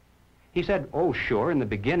so." He said, "Oh, sure, in the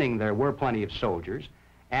beginning there were plenty of soldiers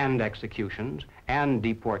and executions and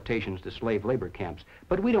deportations to slave labor camps,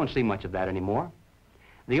 but we don't see much of that anymore.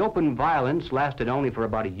 The open violence lasted only for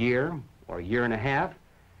about a year or a year and a half,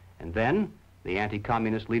 and then the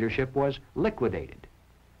anti-communist leadership was liquidated.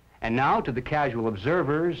 And now, to the casual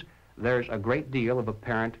observers, there's a great deal of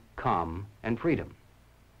apparent calm and freedom."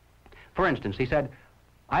 For instance, he said,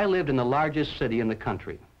 "I lived in the largest city in the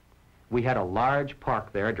country. We had a large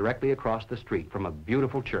park there directly across the street from a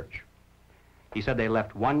beautiful church." He said they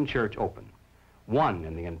left one church open. one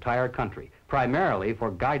in the entire country, primarily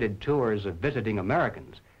for guided tours of visiting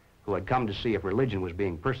Americans who had come to see if religion was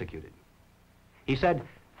being persecuted. He said,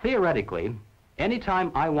 theoretically,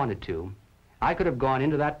 anytime I wanted to, I could have gone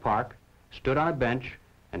into that park, stood on a bench,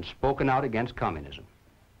 and spoken out against communism.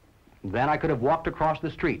 Then I could have walked across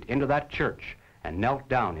the street into that church and knelt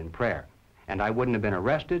down in prayer, and I wouldn't have been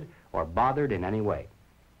arrested or bothered in any way.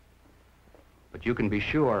 But you can be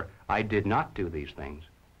sure I did not do these things,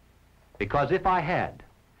 because if I had,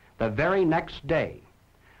 the very next day,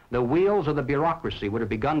 the wheels of the bureaucracy would have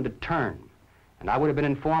begun to turn, and I would have been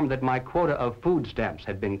informed that my quota of food stamps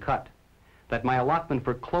had been cut, that my allotment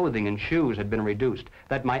for clothing and shoes had been reduced,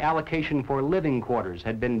 that my allocation for living quarters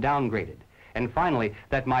had been downgraded, and finally,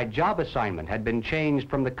 that my job assignment had been changed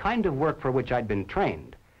from the kind of work for which I'd been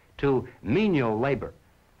trained to menial labor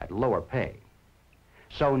at lower pay.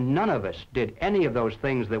 So none of us did any of those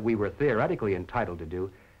things that we were theoretically entitled to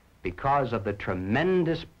do because of the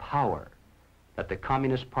tremendous power that the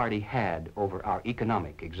Communist Party had over our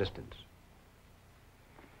economic existence.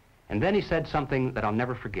 And then he said something that I'll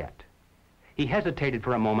never forget. He hesitated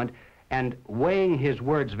for a moment, and weighing his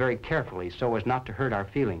words very carefully so as not to hurt our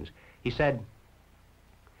feelings, he said,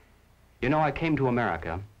 "You know, I came to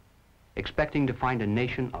America expecting to find a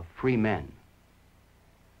nation of free men.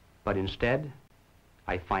 But instead,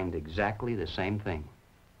 I find exactly the same thing.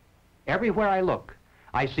 Everywhere I look,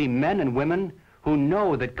 I see men and women who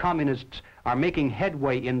know that communists are making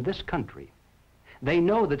headway in this country. They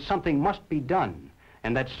know that something must be done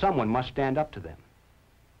and that someone must stand up to them.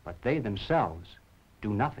 But they themselves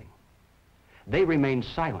do nothing. They remain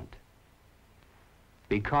silent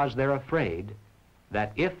because they're afraid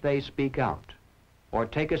that if they speak out or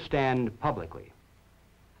take a stand publicly,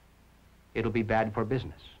 it'll be bad for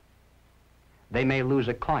business. They may lose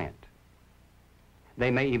a client. They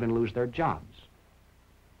may even lose their jobs.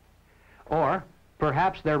 Or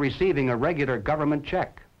perhaps they're receiving a regular government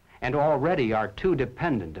check and already are too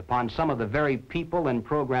dependent upon some of the very people and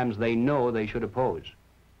programs they know they should oppose."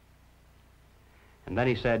 And then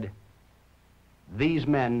he said, "These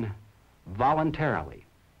men voluntarily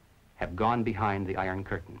have gone behind the Iron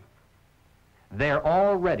Curtain. They're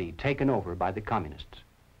already taken over by the communists.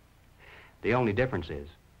 The only difference is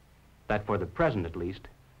that for the present at least,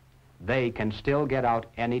 they can still get out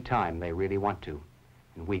any time they really want to,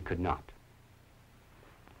 and we could not."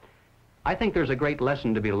 I think there's a great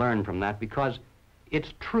lesson to be learned from that because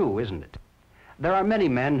it's true, isn't it? There are many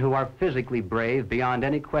men who are physically brave beyond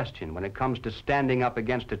any question when it comes to standing up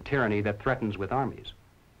against a tyranny that threatens with armies.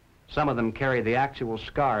 Some of them carry the actual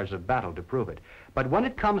scars of battle to prove it. But when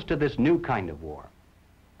it comes to this new kind of war,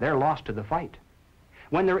 they're lost to the fight.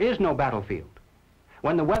 When there is no battlefield,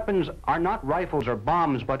 when the weapons are not rifles or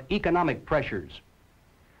bombs but economic pressures,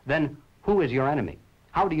 then who is your enemy?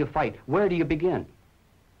 How do you fight? Where do you begin?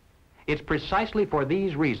 It's precisely for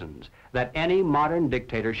these reasons that any modern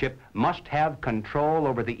dictatorship must have control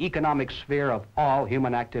over the economic sphere of all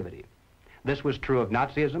human activity. This was true of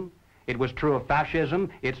Nazism, it was true of fascism,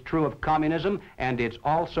 it's true of communism, and it's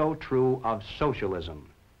also true of socialism.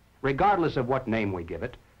 Regardless of what name we give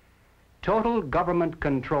it, total government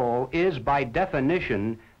control is by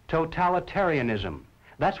definition totalitarianism.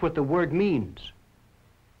 That's what the word means.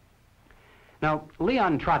 Now,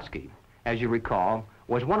 Leon Trotsky, as you recall,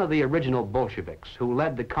 was one of the original Bolsheviks who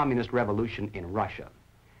led the communist revolution in Russia.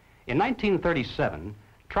 In 1937,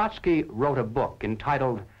 Trotsky wrote a book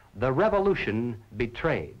entitled The Revolution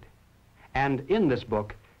Betrayed. And in this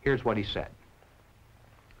book, here's what he said.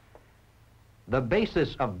 "The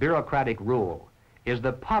basis of bureaucratic rule is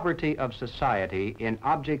the poverty of society in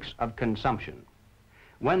objects of consumption.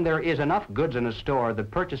 When there is enough goods in a store, the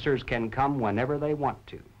purchasers can come whenever they want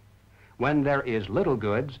to. When there is little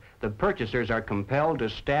goods, the purchasers are compelled to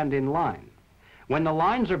stand in line. When the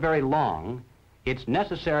lines are very long, it's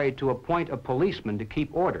necessary to appoint a policeman to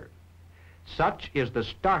keep order. Such is the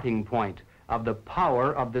starting point of the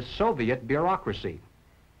power of the Soviet bureaucracy.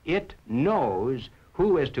 It knows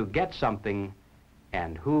who is to get something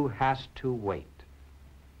and who has to wait."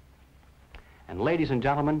 And ladies and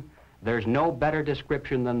gentlemen, there's no better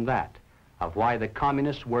description than that of why the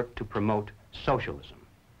communists work to promote socialism.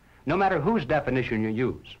 No matter whose definition you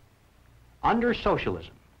use, under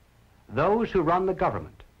socialism, those who run the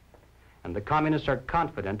government, and the communists are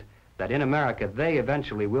confident that in America they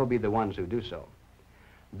eventually will be the ones who do so,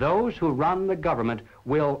 those who run the government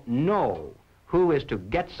will know who is to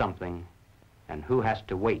get something and who has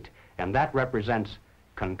to wait, and that represents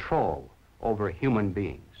control over human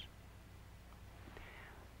beings.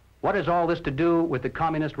 What has all this to do with the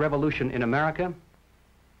communist revolution in America?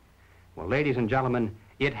 Well, ladies and gentlemen,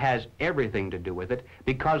 It has everything to do with it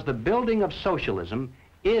because the building of socialism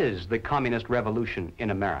is the communist revolution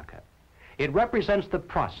in America. It represents the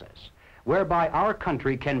process whereby our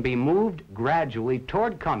country can be moved gradually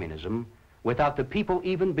toward communism without the people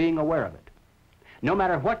even being aware of it. No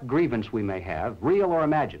matter what grievance we may have, real or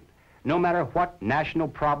imagined, no matter what national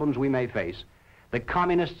problems we may face, the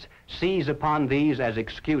communists seize upon these as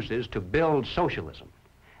excuses to build socialism.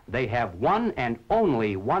 They have one and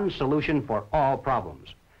only one solution for all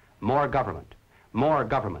problems: more government,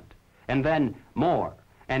 and then more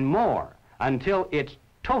and more until it's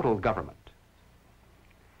total government.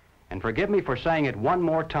 And forgive me for saying it one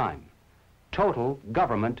more time, total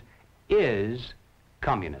government is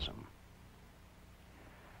communism.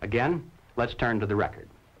 Again, let's turn to the record.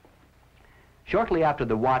 Shortly after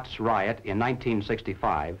the Watts riot in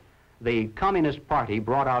 1965, the Communist Party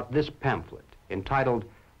brought out this pamphlet entitled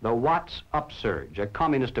The Watts Upsurge, a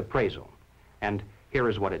Communist Appraisal. And here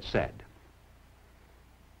is what it said.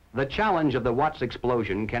 The challenge of the Watts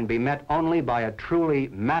explosion can be met only by a truly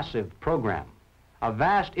massive program, a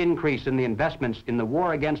vast increase in the investments in the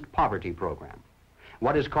War Against Poverty program.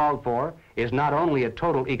 What is called for is not only a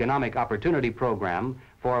total economic opportunity program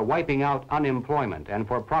for wiping out unemployment and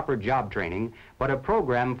for proper job training, but a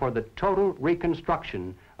program for the total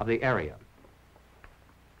reconstruction of the area.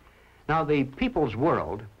 Now, the People's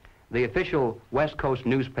World, the official West Coast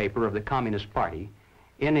newspaper of the Communist Party,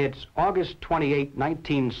 in its August 28,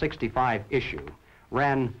 1965 issue,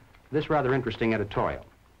 ran this rather interesting editorial.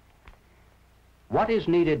 What is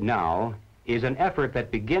needed now is an effort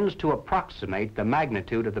that begins to approximate the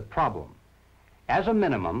magnitude of the problem. As a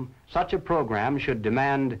minimum, such a program should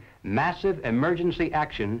demand massive emergency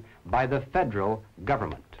action by the federal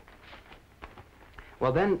government.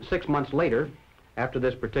 Well, then, 6 months later, after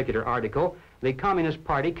this particular article, the Communist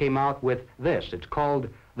Party came out with this. It's called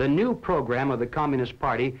The New Program of the Communist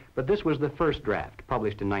Party, but this was the first draft,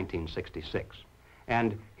 published in 1966.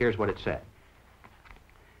 And here's what it said.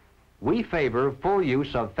 We favor full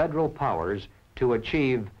use of federal powers to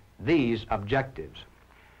achieve these objectives.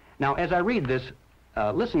 Now, as I read this,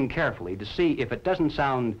 listen carefully to see if it doesn't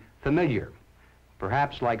sound familiar,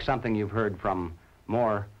 perhaps like something you've heard from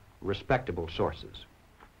more respectable sources.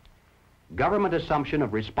 Government assumption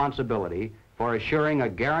of responsibility for assuring a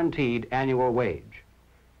guaranteed annual wage.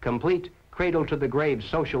 Complete cradle-to-the-grave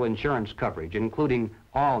social insurance coverage, including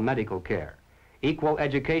all medical care. Equal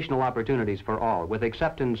educational opportunities for all, with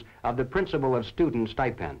acceptance of the principle of student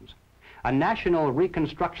stipends. A national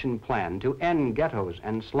reconstruction plan to end ghettos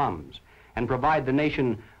and slums and provide the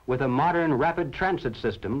nation with a modern rapid transit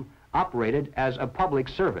system operated as a public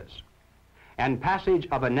service. And passage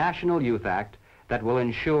of a National Youth Act that will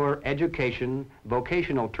ensure education,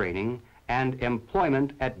 vocational training, and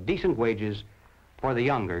employment at decent wages for the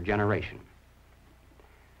younger generation.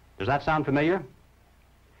 Does that sound familiar?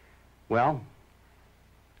 Well,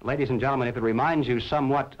 ladies and gentlemen, if it reminds you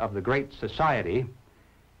somewhat of the Great Society,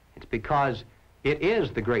 it's because it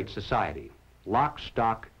is the Great Society, lock,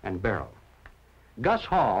 stock, and barrel. Gus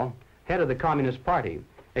Hall, head of the Communist Party,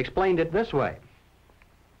 explained it this way.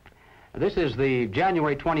 This is the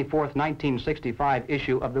January 24th, 1965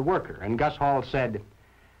 issue of The Worker, and Gus Hall said,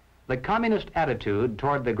 "The communist attitude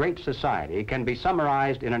toward the Great Society can be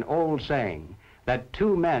summarized in an old saying that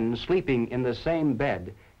two men sleeping in the same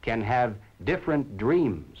bed can have different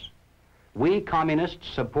dreams. We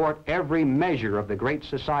communists support every measure of the Great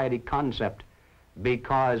Society concept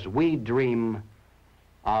because we dream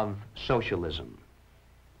of socialism."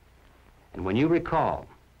 And when you recall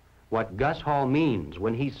what Gus Hall means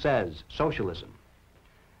when he says socialism,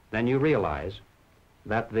 then you realize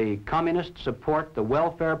that the communists support the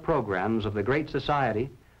welfare programs of the Great Society,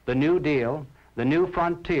 the New Deal, the New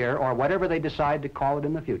Frontier, or whatever they decide to call it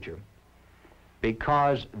in the future,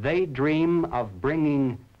 because they dream of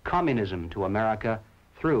bringing communism to America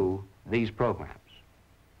through these programs.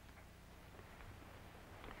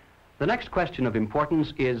 The next question of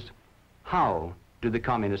importance is, how do the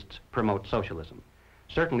communists promote socialism?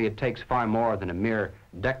 Certainly it takes far more than a mere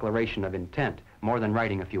declaration of intent, more than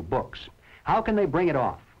writing a few books. How can they bring it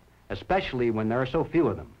off, especially when there are so few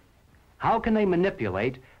of them? How can they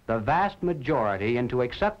manipulate the vast majority into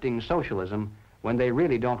accepting socialism when they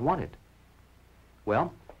really don't want it?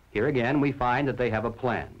 Well, here again we find that they have a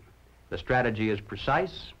plan. The strategy is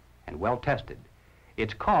precise and well tested.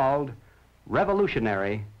 It's called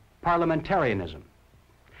revolutionary parliamentarianism.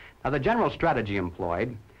 Now, the general strategy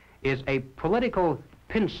employed is a political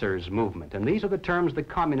pincers movement, and these are the terms the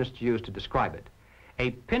communists use to describe it.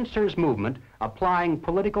 A pincers movement applying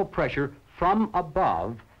political pressure from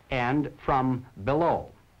above and from below.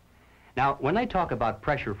 Now, when they talk about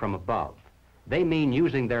pressure from above, they mean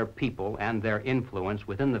using their people and their influence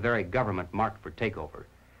within the very government marked for takeover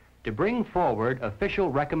to bring forward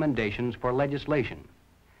official recommendations for legislation.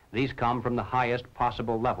 These come from the highest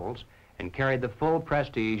possible levels and carry the full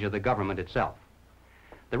prestige of the government itself.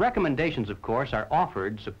 The recommendations, of course, are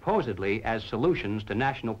offered supposedly as solutions to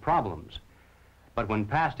national problems, but when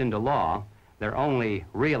passed into law, their only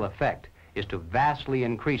real effect is to vastly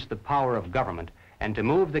increase the power of government and to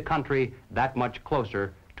move the country that much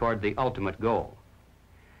closer toward the ultimate goal.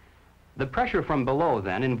 The pressure from below,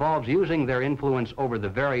 then, involves using their influence over the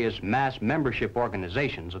various mass membership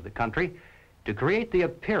organizations of the country to create the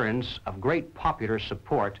appearance of great popular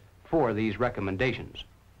support for these recommendations.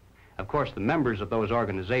 Of course, the members of those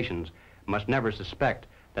organizations must never suspect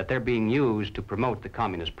that they're being used to promote the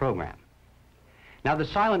communist program. Now, the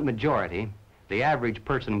silent majority, the average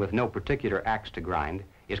person with no particular axe to grind,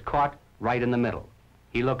 is caught right in the middle.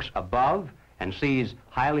 He looks above and sees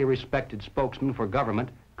highly respected spokesmen for government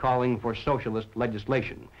calling for socialist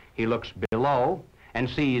legislation. He looks below and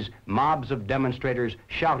sees mobs of demonstrators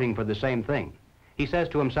shouting for the same thing. He says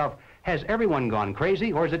to himself, has everyone gone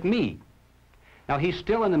crazy, or is it me? Now, he's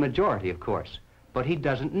still in the majority, of course, but he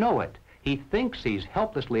doesn't know it. He thinks he's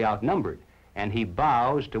helplessly outnumbered, and he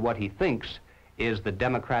bows to what he thinks is the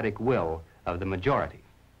democratic will of the majority.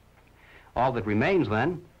 All that remains,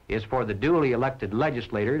 then, is for the duly elected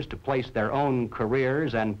legislators to place their own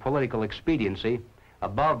careers and political expediency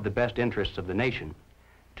above the best interests of the nation,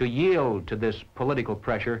 to yield to this political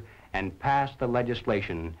pressure and pass the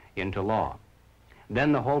legislation into law.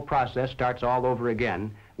 Then the whole process starts all over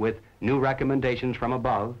again with new recommendations from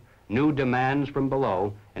above, new demands from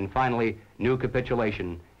below, and finally, new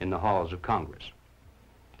capitulation in the halls of Congress.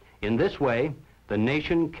 In this way, the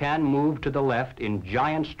nation can move to the left in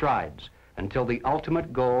giant strides until the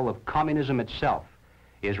ultimate goal of communism itself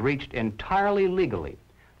is reached entirely legally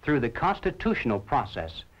through the constitutional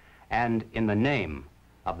process and in the name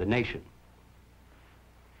of the nation.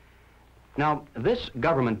 Now, this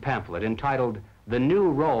government pamphlet entitled "The New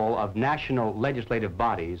Role of National Legislative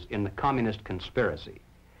Bodies in the Communist Conspiracy"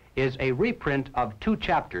 is a reprint of 2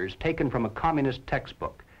 chapters taken from a communist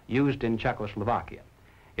textbook used in Czechoslovakia.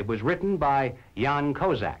 It was written by Jan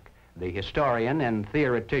Kozak, the historian and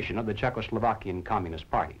theoretician of the Czechoslovakian Communist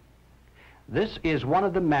Party. This is one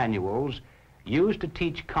of the manuals used to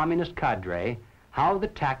teach communist cadre how the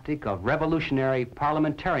tactic of revolutionary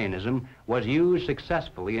parliamentarianism was used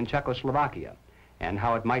successfully in Czechoslovakia and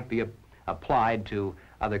how it might be applied to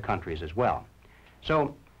other countries as well.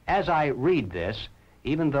 So, as I read this,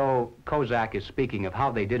 even though Kozak is speaking of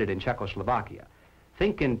how they did it in Czechoslovakia,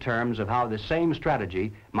 think in terms of how the same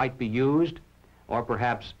strategy might be used, or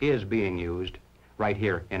perhaps is being used, right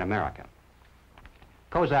here in America.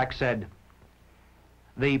 Kozak said,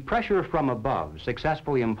 "The pressure from above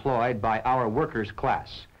successfully employed by our workers'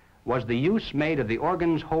 class was the use made of the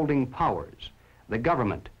organs holding powers, the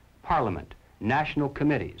government, parliament, national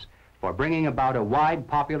committees, for bringing about a wide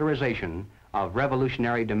popularization of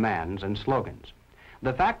revolutionary demands and slogans.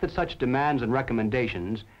 The fact that such demands and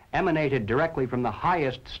recommendations emanated directly from the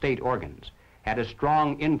highest state organs had a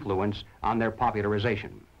strong influence on their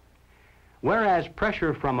popularization. Whereas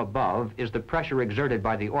pressure from above is the pressure exerted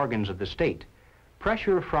by the organs of the state,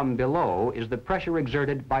 pressure from below is the pressure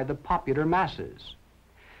exerted by the popular masses.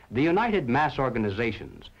 The united mass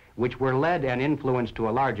organizations, which were led and influenced to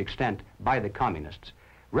a large extent by the communists,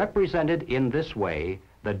 represented in this way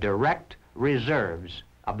the direct reserves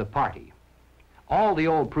of the party. All the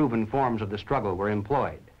old proven forms of the struggle were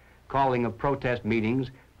employed: calling of protest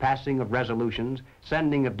meetings, passing of resolutions,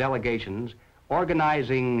 sending of delegations,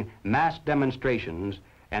 organizing mass demonstrations,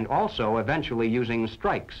 and also eventually using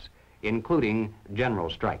strikes, including general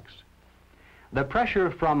strikes. The pressure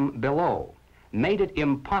from below made it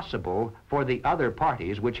impossible for the other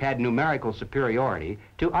parties which had numerical superiority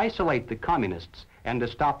to isolate the communists and to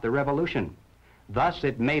stop the revolution. Thus,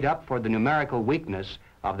 it made up for the numerical weakness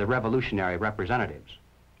of the revolutionary representatives.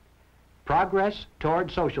 Progress toward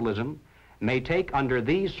socialism may take under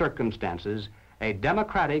these circumstances a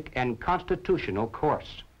democratic and constitutional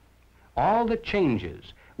course. All the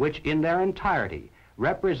changes which in their entirety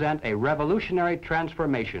represent a revolutionary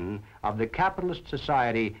transformation of the capitalist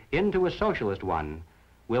society into a socialist one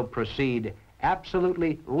will proceed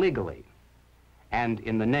absolutely legally and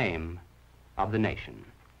in the name of the nation."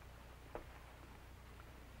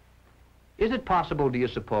 Is it possible, do you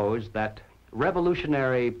suppose, that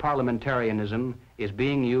revolutionary parliamentarianism is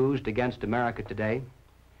being used against America today?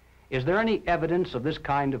 Is there any evidence of this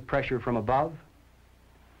kind of pressure from above?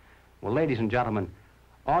 Well, ladies and gentlemen,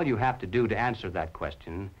 all you have to do to answer that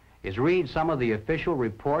question is read some of the official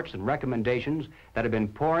reports and recommendations that have been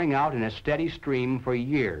pouring out in a steady stream for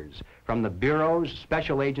years from the bureaus,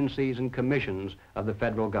 special agencies, and commissions of the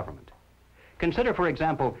federal government. Consider, for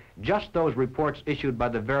example, just those reports issued by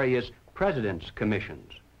the various President's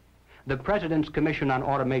Commissions. The President's Commission on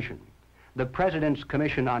Automation, the President's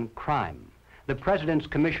Commission on Crime, the President's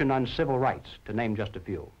Commission on Civil Rights, to name just a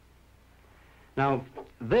few. Now,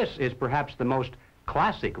 this is perhaps the most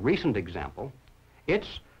classic recent example.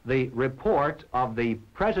 It's the report of the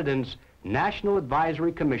President's National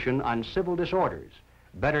Advisory Commission on Civil Disorders,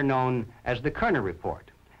 better known as the Kerner Report,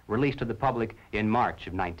 released to the public in March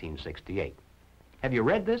of 1968. Have you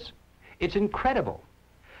read this? It's incredible.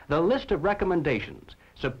 The list of recommendations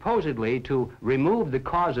supposedly to remove the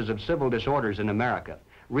causes of civil disorders in America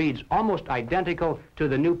reads almost identical to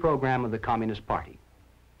the new program of the Communist Party.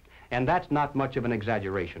 And that's not much of an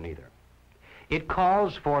exaggeration either. It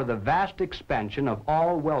calls for the vast expansion of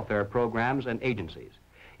all welfare programs and agencies.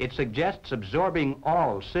 It suggests absorbing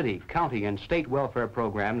all city, county, and state welfare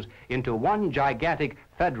programs into one gigantic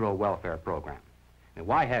federal welfare program. And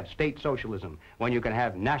why have state socialism when you can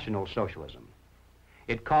have national socialism?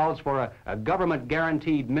 It calls for a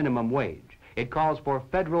government-guaranteed minimum wage. It calls for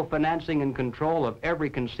federal financing and control of every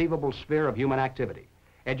conceivable sphere of human activity: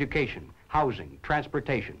 education, housing,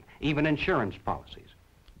 transportation, even insurance policies.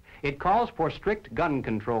 It calls for strict gun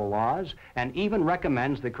control laws and even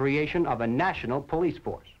recommends the creation of a national police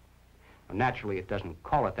force. Now, naturally, it doesn't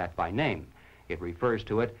call it that by name. It refers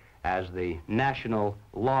to it as the National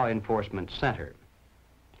Law Enforcement Center.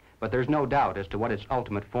 But there's no doubt as to what its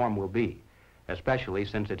ultimate form will be, especially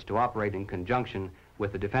since it's to operate in conjunction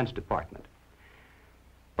with the Defense Department.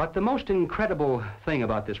 But the most incredible thing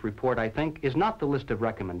about this report, I think, is not the list of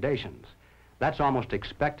recommendations. That's almost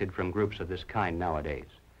expected from groups of this kind nowadays.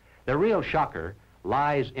 The real shocker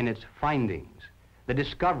lies in its findings, the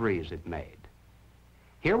discoveries it made.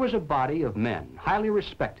 Here was a body of men, highly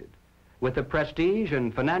respected, with the prestige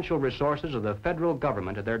and financial resources of the federal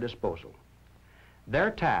government at their disposal.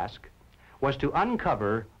 Their task was to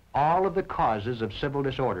uncover all of the causes of civil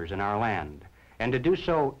disorders in our land, and to do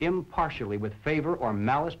so impartially with favor or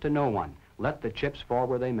malice to no one, let the chips fall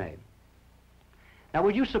where they may. Now,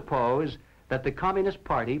 would you suppose that the Communist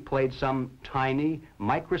Party played some tiny,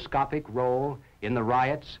 microscopic role in the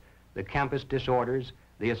riots, the campus disorders,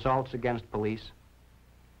 the assaults against police?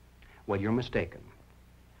 Well, you're mistaken.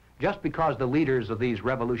 Just because the leaders of these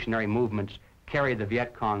revolutionary movements carry the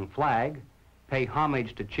Viet Cong flag, pay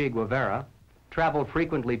homage to Che Guevara, travel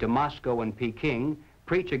frequently to Moscow and Peking,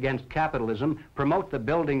 preach against capitalism, promote the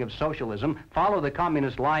building of socialism, follow the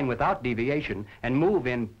communist line without deviation, and move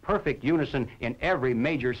in perfect unison in every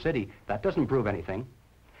major city, that doesn't prove anything.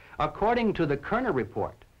 According to the Kerner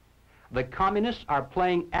Report, the communists are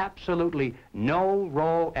playing absolutely no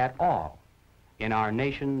role at all in our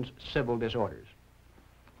nation's civil disorders.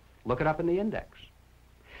 Look it up in the index.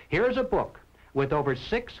 Here's a book with over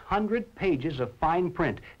 600 pages of fine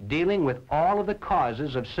print dealing with all of the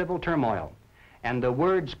causes of civil turmoil. And the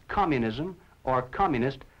words communism or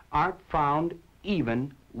communist aren't found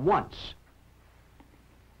even once.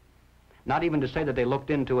 Not even to say that they looked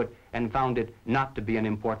into it and found it not to be an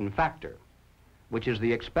important factor, which is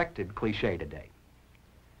the expected cliche today.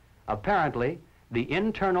 Apparently, the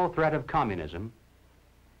internal threat of communism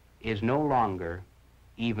is no longer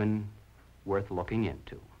even worth looking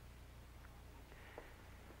into.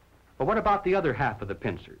 But what about the other half of the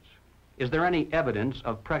pincers? Is there any evidence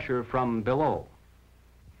of pressure from below?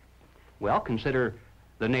 Well, consider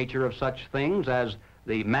the nature of such things as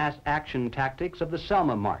the mass action tactics of the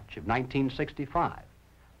Selma March of 1965,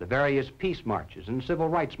 the various peace marches and civil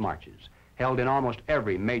rights marches held in almost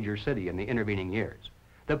every major city in the intervening years,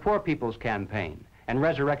 the Poor People's Campaign and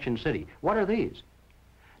Resurrection City. What are these?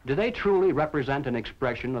 Do they truly represent an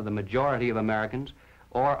expression of the majority of Americans,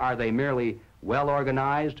 or are they merely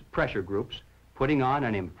well-organized pressure groups putting on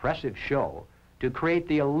an impressive show to create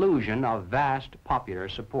the illusion of vast popular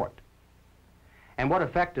support? And what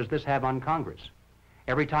effect does this have on Congress?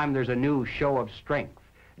 Every time there's a new show of strength,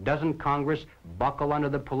 doesn't Congress buckle under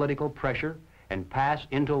the political pressure and pass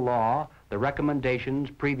into law the recommendations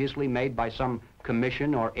previously made by some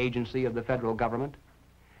commission or agency of the federal government?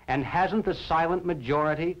 And hasn't the silent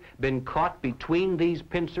majority been caught between these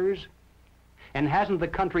pincers? And hasn't the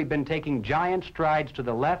country been taking giant strides to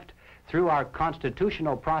the left through our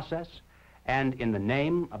constitutional process and in the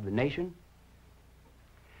name of the nation?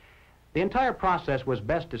 The entire process was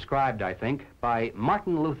best described, I think, by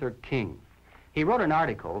Martin Luther King. He wrote an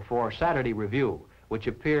article for Saturday Review, which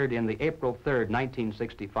appeared in the April 3rd,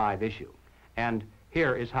 1965 issue. And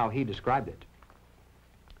here is how he described it.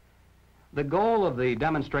 The goal of the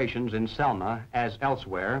demonstrations in Selma, as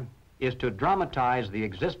elsewhere, is to dramatize the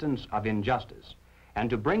existence of injustice and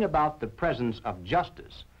to bring about the presence of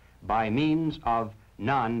justice by means of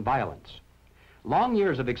non-violence. Long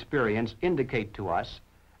years of experience indicate to us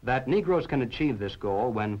that Negroes can achieve this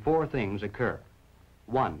goal when four things occur.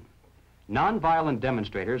 One, non-violent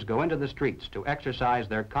demonstrators go into the streets to exercise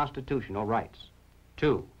their constitutional rights.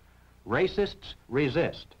 Two, racists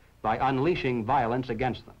resist by unleashing violence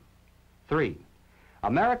against them. Three,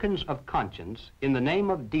 Americans of conscience, in the name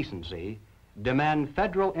of decency, demand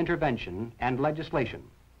federal intervention and legislation.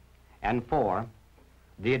 And four,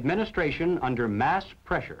 the administration, under mass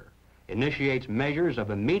pressure, initiates measures of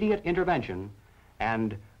immediate intervention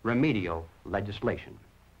and remedial legislation.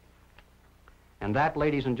 And that,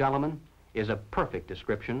 ladies and gentlemen, is a perfect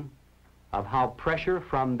description of how pressure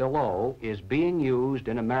from below is being used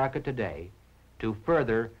in America today to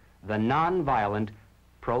further the nonviolent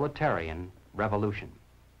proletarian revolution.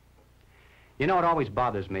 You know, it always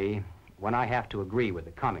bothers me when I have to agree with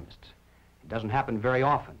the communists. It doesn't happen very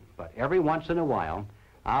often, but every once in a while,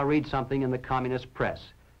 I'll read something in the communist press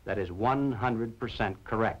that is 100%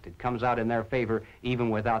 correct. It comes out in their favor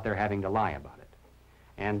even without their having to lie about it.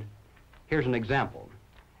 And here's an example.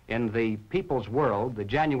 In the People's World, the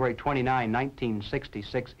January 29,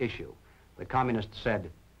 1966 issue, the communists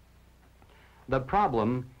said, "The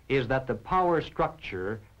problem is that the power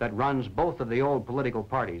structure that runs both of the old political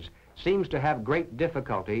parties seems to have great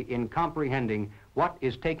difficulty in comprehending what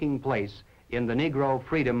is taking place in the Negro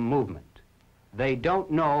freedom movement. They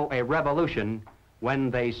don't know a revolution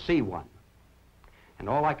when they see one." And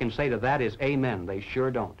all I can say to that is amen. They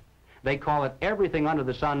sure don't. They call it everything under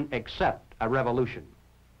the sun except a revolution.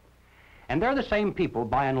 And they're the same people,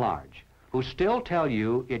 by and large, who still tell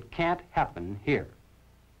you it can't happen here.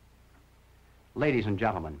 Ladies and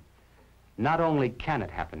gentlemen, not only can it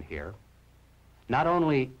happen here, not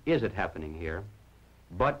only is it happening here,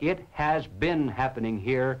 but it has been happening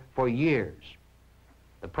here for years.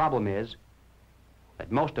 The problem is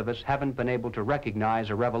that most of us haven't been able to recognize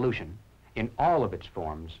a revolution in all of its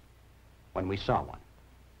forms when we saw one.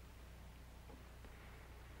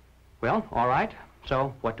 Well, all right,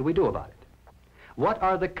 so what do we do about it? What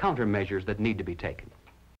are the countermeasures that need to be taken?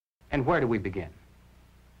 And where do we begin?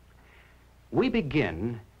 We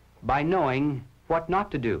begin by knowing what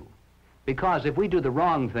not to do, because if we do the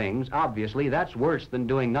wrong things, obviously that's worse than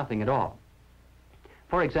doing nothing at all.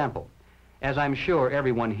 For example, as I'm sure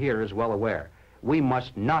everyone here is well aware, we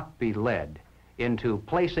must not be led into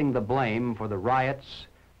placing the blame for the riots,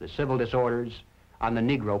 the civil disorders, on the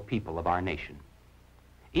Negro people of our nation.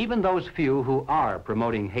 Even those few who are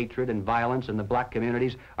promoting hatred and violence in the black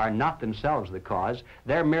communities are not themselves the cause.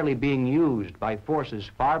 They're merely being used by forces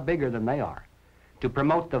far bigger than they are to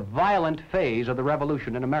promote the violent phase of the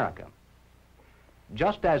revolution in America.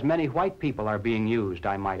 Just as many white people are being used,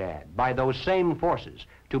 I might add, by those same forces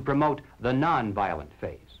to promote the non-violent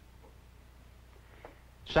phase.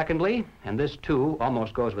 Secondly, and this too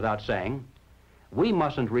almost goes without saying, we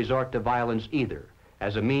mustn't resort to violence either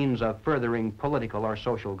as a means of furthering political or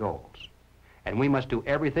social goals. And we must do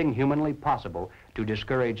everything humanly possible to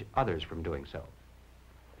discourage others from doing so.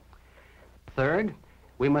 Third,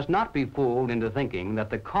 we must not be fooled into thinking that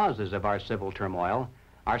the causes of our civil turmoil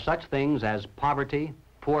are such things as poverty,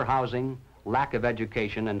 poor housing, lack of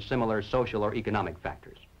education, and similar social or economic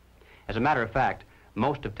factors. As a matter of fact,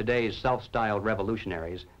 most of today's self-styled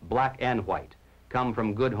revolutionaries, black and white, come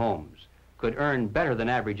from good homes, could earn better than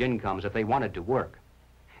average incomes if they wanted to work.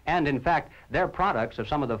 And in fact, they're products of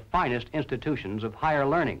some of the finest institutions of higher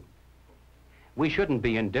learning. We shouldn't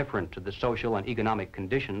be indifferent to the social and economic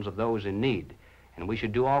conditions of those in need, and we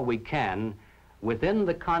should do all we can within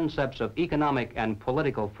the concepts of economic and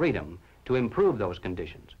political freedom to improve those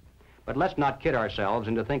conditions. But let's not kid ourselves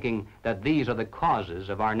into thinking that these are the causes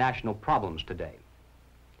of our national problems today.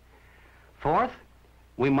 Fourth,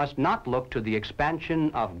 we must not look to the expansion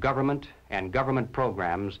of government and government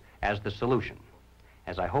programs as the solution.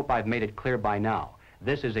 As I hope I've made it clear by now,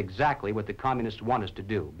 this is exactly what the communists want us to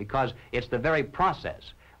do, because it's the very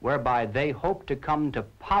process whereby they hope to come to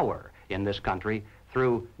power in this country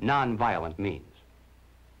through nonviolent means.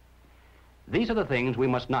 These are the things we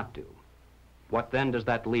must not do. What then does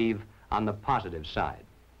that leave on the positive side?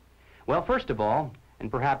 Well, first of all, and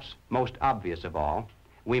perhaps most obvious of all,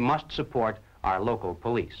 we must support our local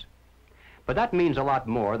police. But that means a lot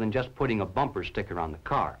more than just putting a bumper sticker on the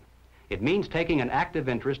car. It means taking an active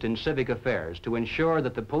interest in civic affairs to ensure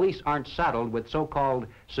that the police aren't saddled with so-called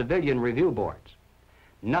civilian review boards.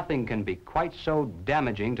 Nothing can be quite so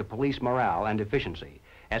damaging to police morale and efficiency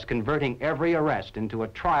as converting every arrest into a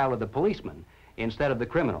trial of the policeman instead of the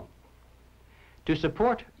criminal. To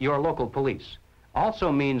support your local police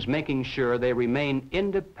also means making sure they remain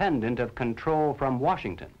independent of control from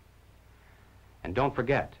Washington. And don't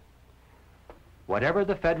forget, whatever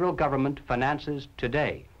the federal government finances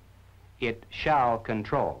today, it shall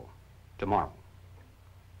control tomorrow.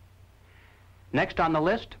 Next on the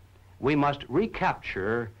list, we must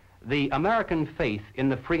recapture the American faith in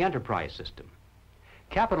the free enterprise system.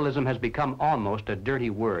 Capitalism has become almost a dirty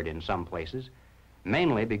word in some places,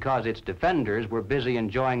 mainly because its defenders were busy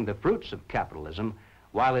enjoying the fruits of capitalism,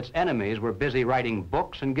 while its enemies were busy writing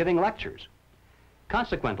books and giving lectures.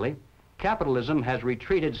 Consequently, capitalism has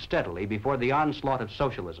retreated steadily before the onslaught of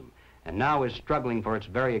socialism, and now is struggling for its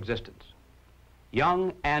very existence.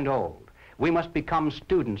 Young and old, we must become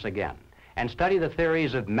students again and study the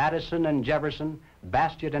theories of Madison and Jefferson,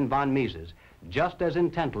 Bastiat and von Mises, just as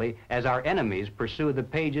intently as our enemies pursue the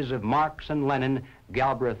pages of Marx and Lenin,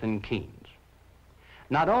 Galbraith and Keynes.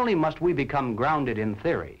 Not only must we become grounded in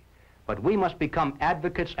theory, but we must become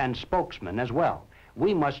advocates and spokesmen as well.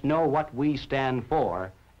 We must know what we stand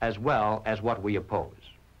for as well as what we oppose.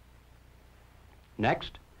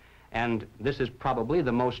 Next, and this is probably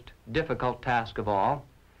the most difficult task of all,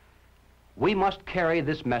 we must carry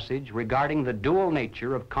this message regarding the dual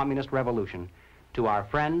nature of communist revolution to our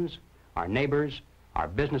friends, our neighbors, our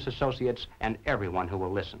business associates, and everyone who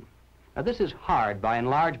will listen. Now, this is hard by and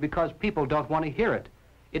large because people don't want to hear it.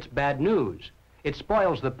 It's bad news. It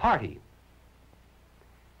spoils the party.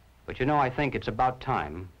 But you know, I think it's about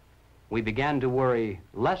time we began to worry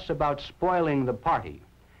less about spoiling the party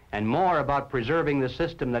and more about preserving the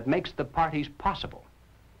system that makes the parties possible.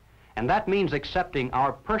 And that means accepting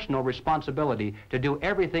our personal responsibility to do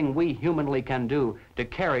everything we humanly can do to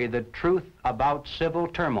carry the truth about civil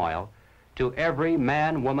turmoil to every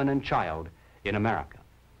man, woman, and child in America.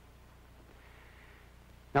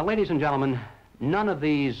 Now, ladies and gentlemen, none of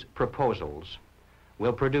these proposals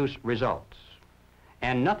will produce results,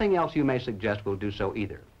 and nothing else you may suggest will do so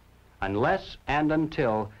either, unless and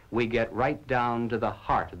until we get right down to the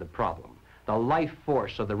heart of the problem, the life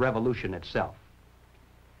force of the revolution itself.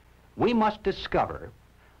 We must discover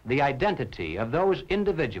the identity of those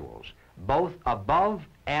individuals, both above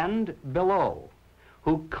and below,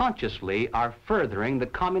 who consciously are furthering the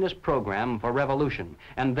communist program for revolution,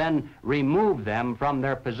 and then remove them from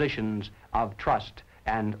their positions of trust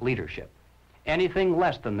and leadership. Anything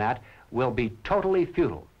less than that will be totally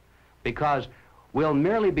futile, because we'll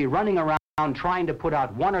merely be running around trying to put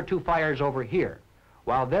out 1 or 2 fires over here,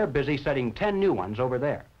 while they're busy setting 10 new ones over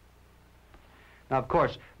there. Now, of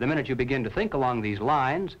course, the minute you begin to think along these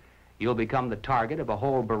lines, you'll become the target of a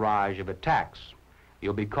whole barrage of attacks.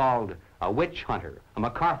 You'll be called a witch hunter, a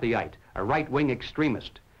McCarthyite, a right-wing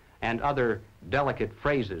extremist, and other delicate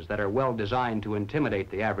phrases that are well designed to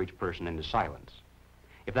intimidate the average person into silence.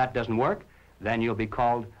 If that doesn't work, then you'll be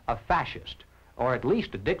called a fascist, or at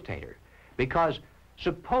least a dictator, because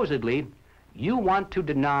supposedly you want to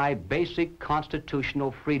deny basic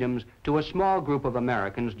constitutional freedoms to a small group of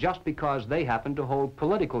Americans just because they happen to hold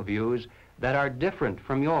political views that are different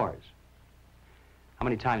from yours. How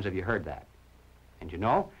many times have you heard that? And you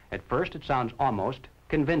know, at first it sounds almost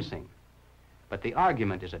convincing, but the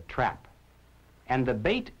argument is a trap. And the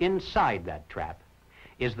bait inside that trap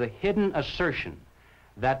is the hidden assertion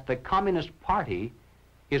that the Communist Party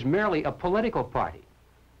is merely a political party.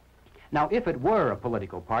 Now, if it were a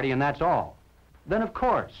political party and that's all, then of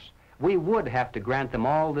course we would have to grant them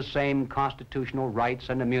all the same constitutional rights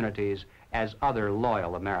and immunities as other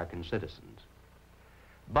loyal American citizens.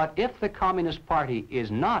 But if the Communist Party is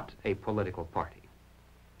not a political party,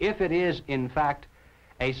 if it is in fact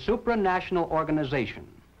a supranational organization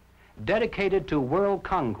dedicated to world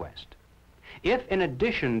conquest, if in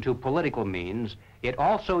addition to political means it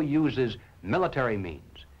also uses military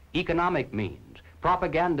means, economic means,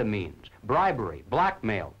 propaganda means, bribery,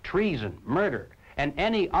 blackmail, treason, murder, and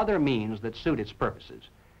any other means that suit its purposes,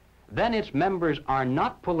 then its members are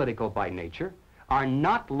not political by nature, are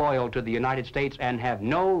not loyal to the United States, and have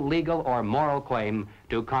no legal or moral claim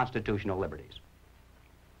to constitutional liberties.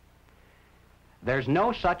 There's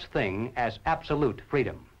no such thing as absolute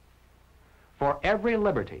freedom. For every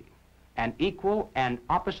liberty, an equal and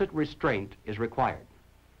opposite restraint is required.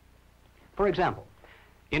 For example,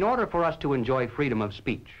 in order for us to enjoy freedom of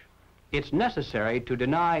speech, it's necessary to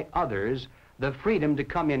deny others the freedom to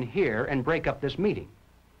come in here and break up this meeting.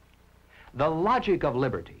 The logic of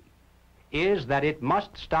liberty is that it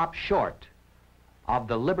must stop short of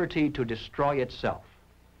the liberty to destroy itself.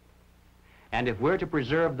 And if we're to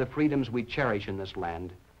preserve the freedoms we cherish in this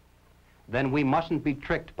land, then we mustn't be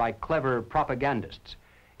tricked by clever propagandists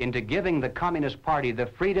into giving the Communist Party the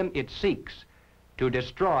freedom it seeks to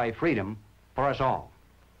destroy freedom for us all.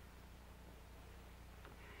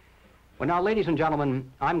 Well, now, ladies and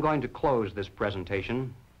gentlemen, I'm going to close this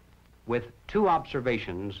presentation with two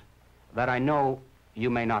observations that I know you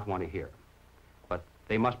may not want to hear, but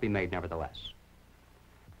they must be made nevertheless.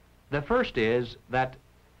 The first is that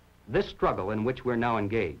this struggle in which we're now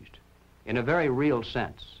engaged, in a very real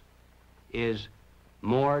sense, is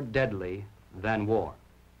more deadly than war.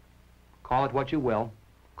 Call it what you will,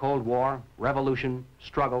 Cold War, revolution,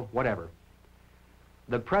 struggle, whatever.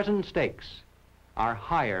 The present stakes are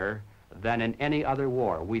higher than in any other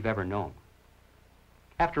war we've ever known.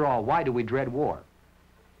 After all, why do we dread war?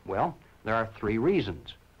 Well, there are three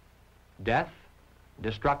reasons: death,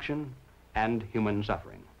 destruction, and human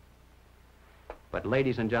suffering. But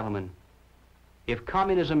ladies and gentlemen, if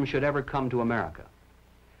communism should ever come to America,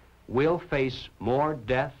 we'll face more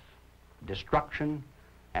death, destruction,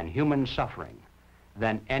 and human suffering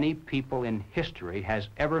than any people in history has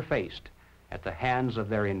ever faced at the hands of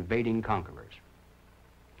their invading conquerors.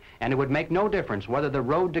 And it would make no difference whether the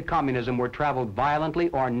road to communism were traveled violently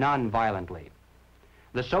or non-violently.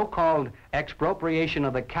 The so-called expropriation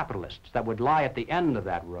of the capitalists that would lie at the end of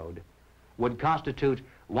that road would constitute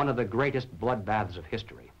one of the greatest bloodbaths of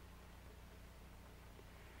history.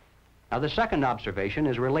 Now, the second observation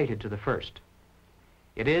is related to the first.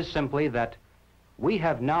 It is simply that we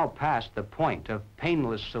have now passed the point of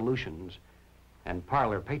painless solutions and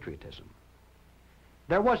parlor patriotism.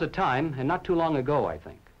 There was a time, and not too long ago, I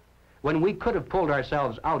think, when we could have pulled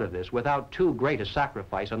ourselves out of this without too great a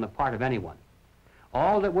sacrifice on the part of anyone.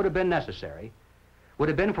 All that would have been necessary would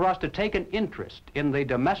have been for us to take an interest in the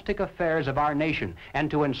domestic affairs of our nation and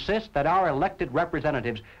to insist that our elected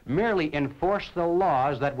representatives merely enforce the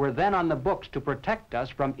laws that were then on the books to protect us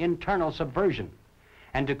from internal subversion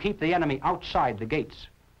and to keep the enemy outside the gates.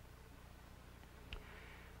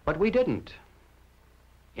 But we didn't.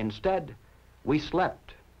 Instead, we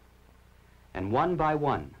slept. And one by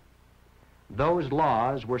one, those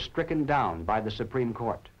laws were stricken down by the Supreme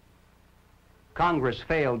Court. Congress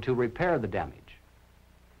failed to repair the damage,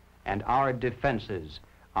 and our defenses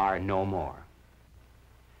are no more.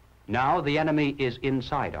 Now the enemy is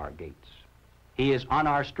inside our gates. He is on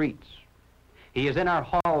our streets. He is in our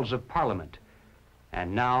halls of Parliament.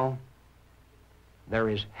 And now there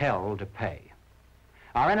is hell to pay.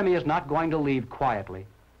 Our enemy is not going to leave quietly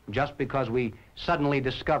just because we suddenly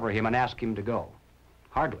discover him and ask him to go.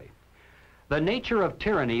 Hardly. The nature of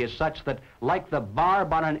tyranny is such that, like the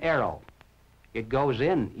barb on an arrow, it goes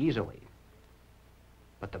in easily.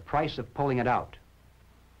 But the price of pulling it out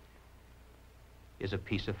is a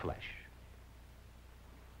piece of flesh.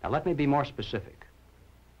 Now let me be more specific.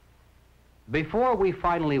 Before we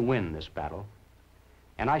finally win this battle,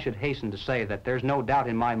 and I should hasten to say that there's no doubt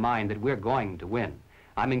in my mind that we're going to win.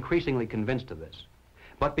 I'm increasingly convinced of this.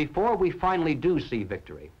 But before we finally do see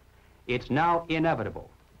victory, it's now inevitable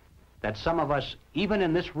that some of us, even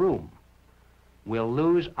in this room, will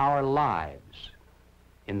lose our lives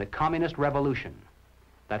in the communist revolution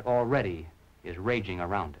that already is raging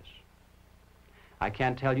around us. I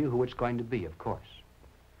can't tell you who it's going to be, of course.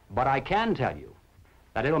 But I can tell you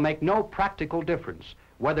that it'll make no practical difference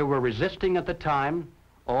whether we're resisting at the time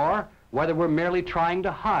or whether we're merely trying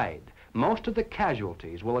to hide. Most of the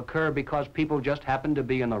casualties will occur because people just happen to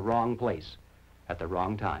be in the wrong place at the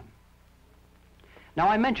wrong time. Now,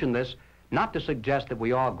 I mention this not to suggest that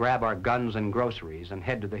we all grab our guns and groceries and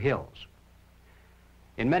head to the hills.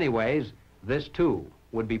 In many ways, this too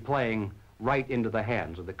would be playing right into the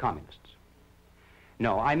hands of the communists.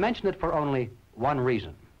 No, I mention it for only one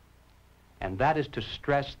reason, and that is to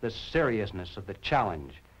stress the seriousness of the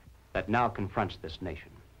challenge that now confronts this nation.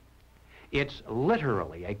 It's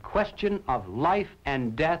literally a question of life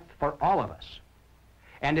and death for all of us.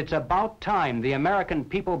 And it's about time the American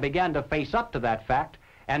people began to face up to that fact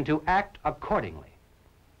and to act accordingly.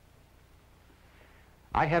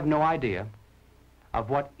 I have no idea of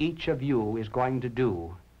what each of you is going to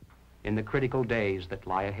do in the critical days that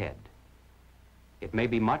lie ahead. It may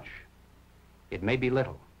be much, it may be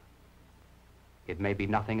little, it may be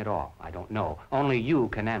nothing at all. I don't know. Only you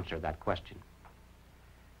can answer that question.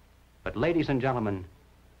 But ladies and gentlemen,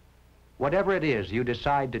 whatever it is you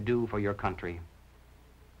decide to do for your country,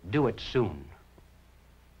 do it soon.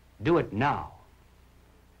 Do it now.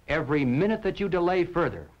 Every minute that you delay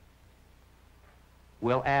further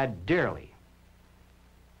will add dearly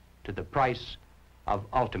to the price of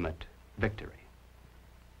ultimate victory.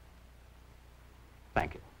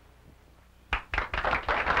 Thank you.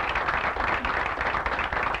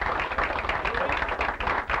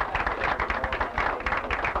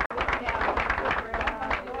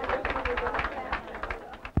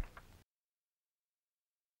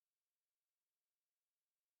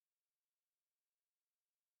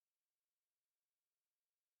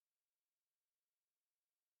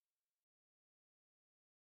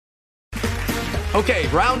 Okay,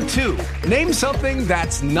 round two. Name something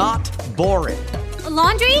that's not boring. A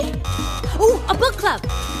laundry? Ooh, a book club.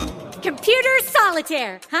 Computer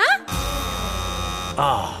solitaire, huh?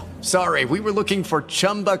 Ah, oh, sorry, we were looking for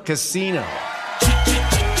Chumba Casino.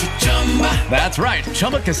 That's right,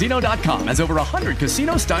 ChumbaCasino.com has over 100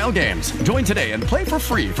 casino-style games. Join today and play for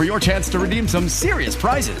free for your chance to redeem some serious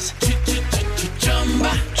prizes.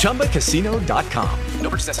 ChumbaCasino.com. No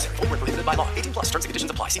purchase necessary. Void where prohibited by law. 18 plus terms and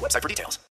conditions apply. See website for details.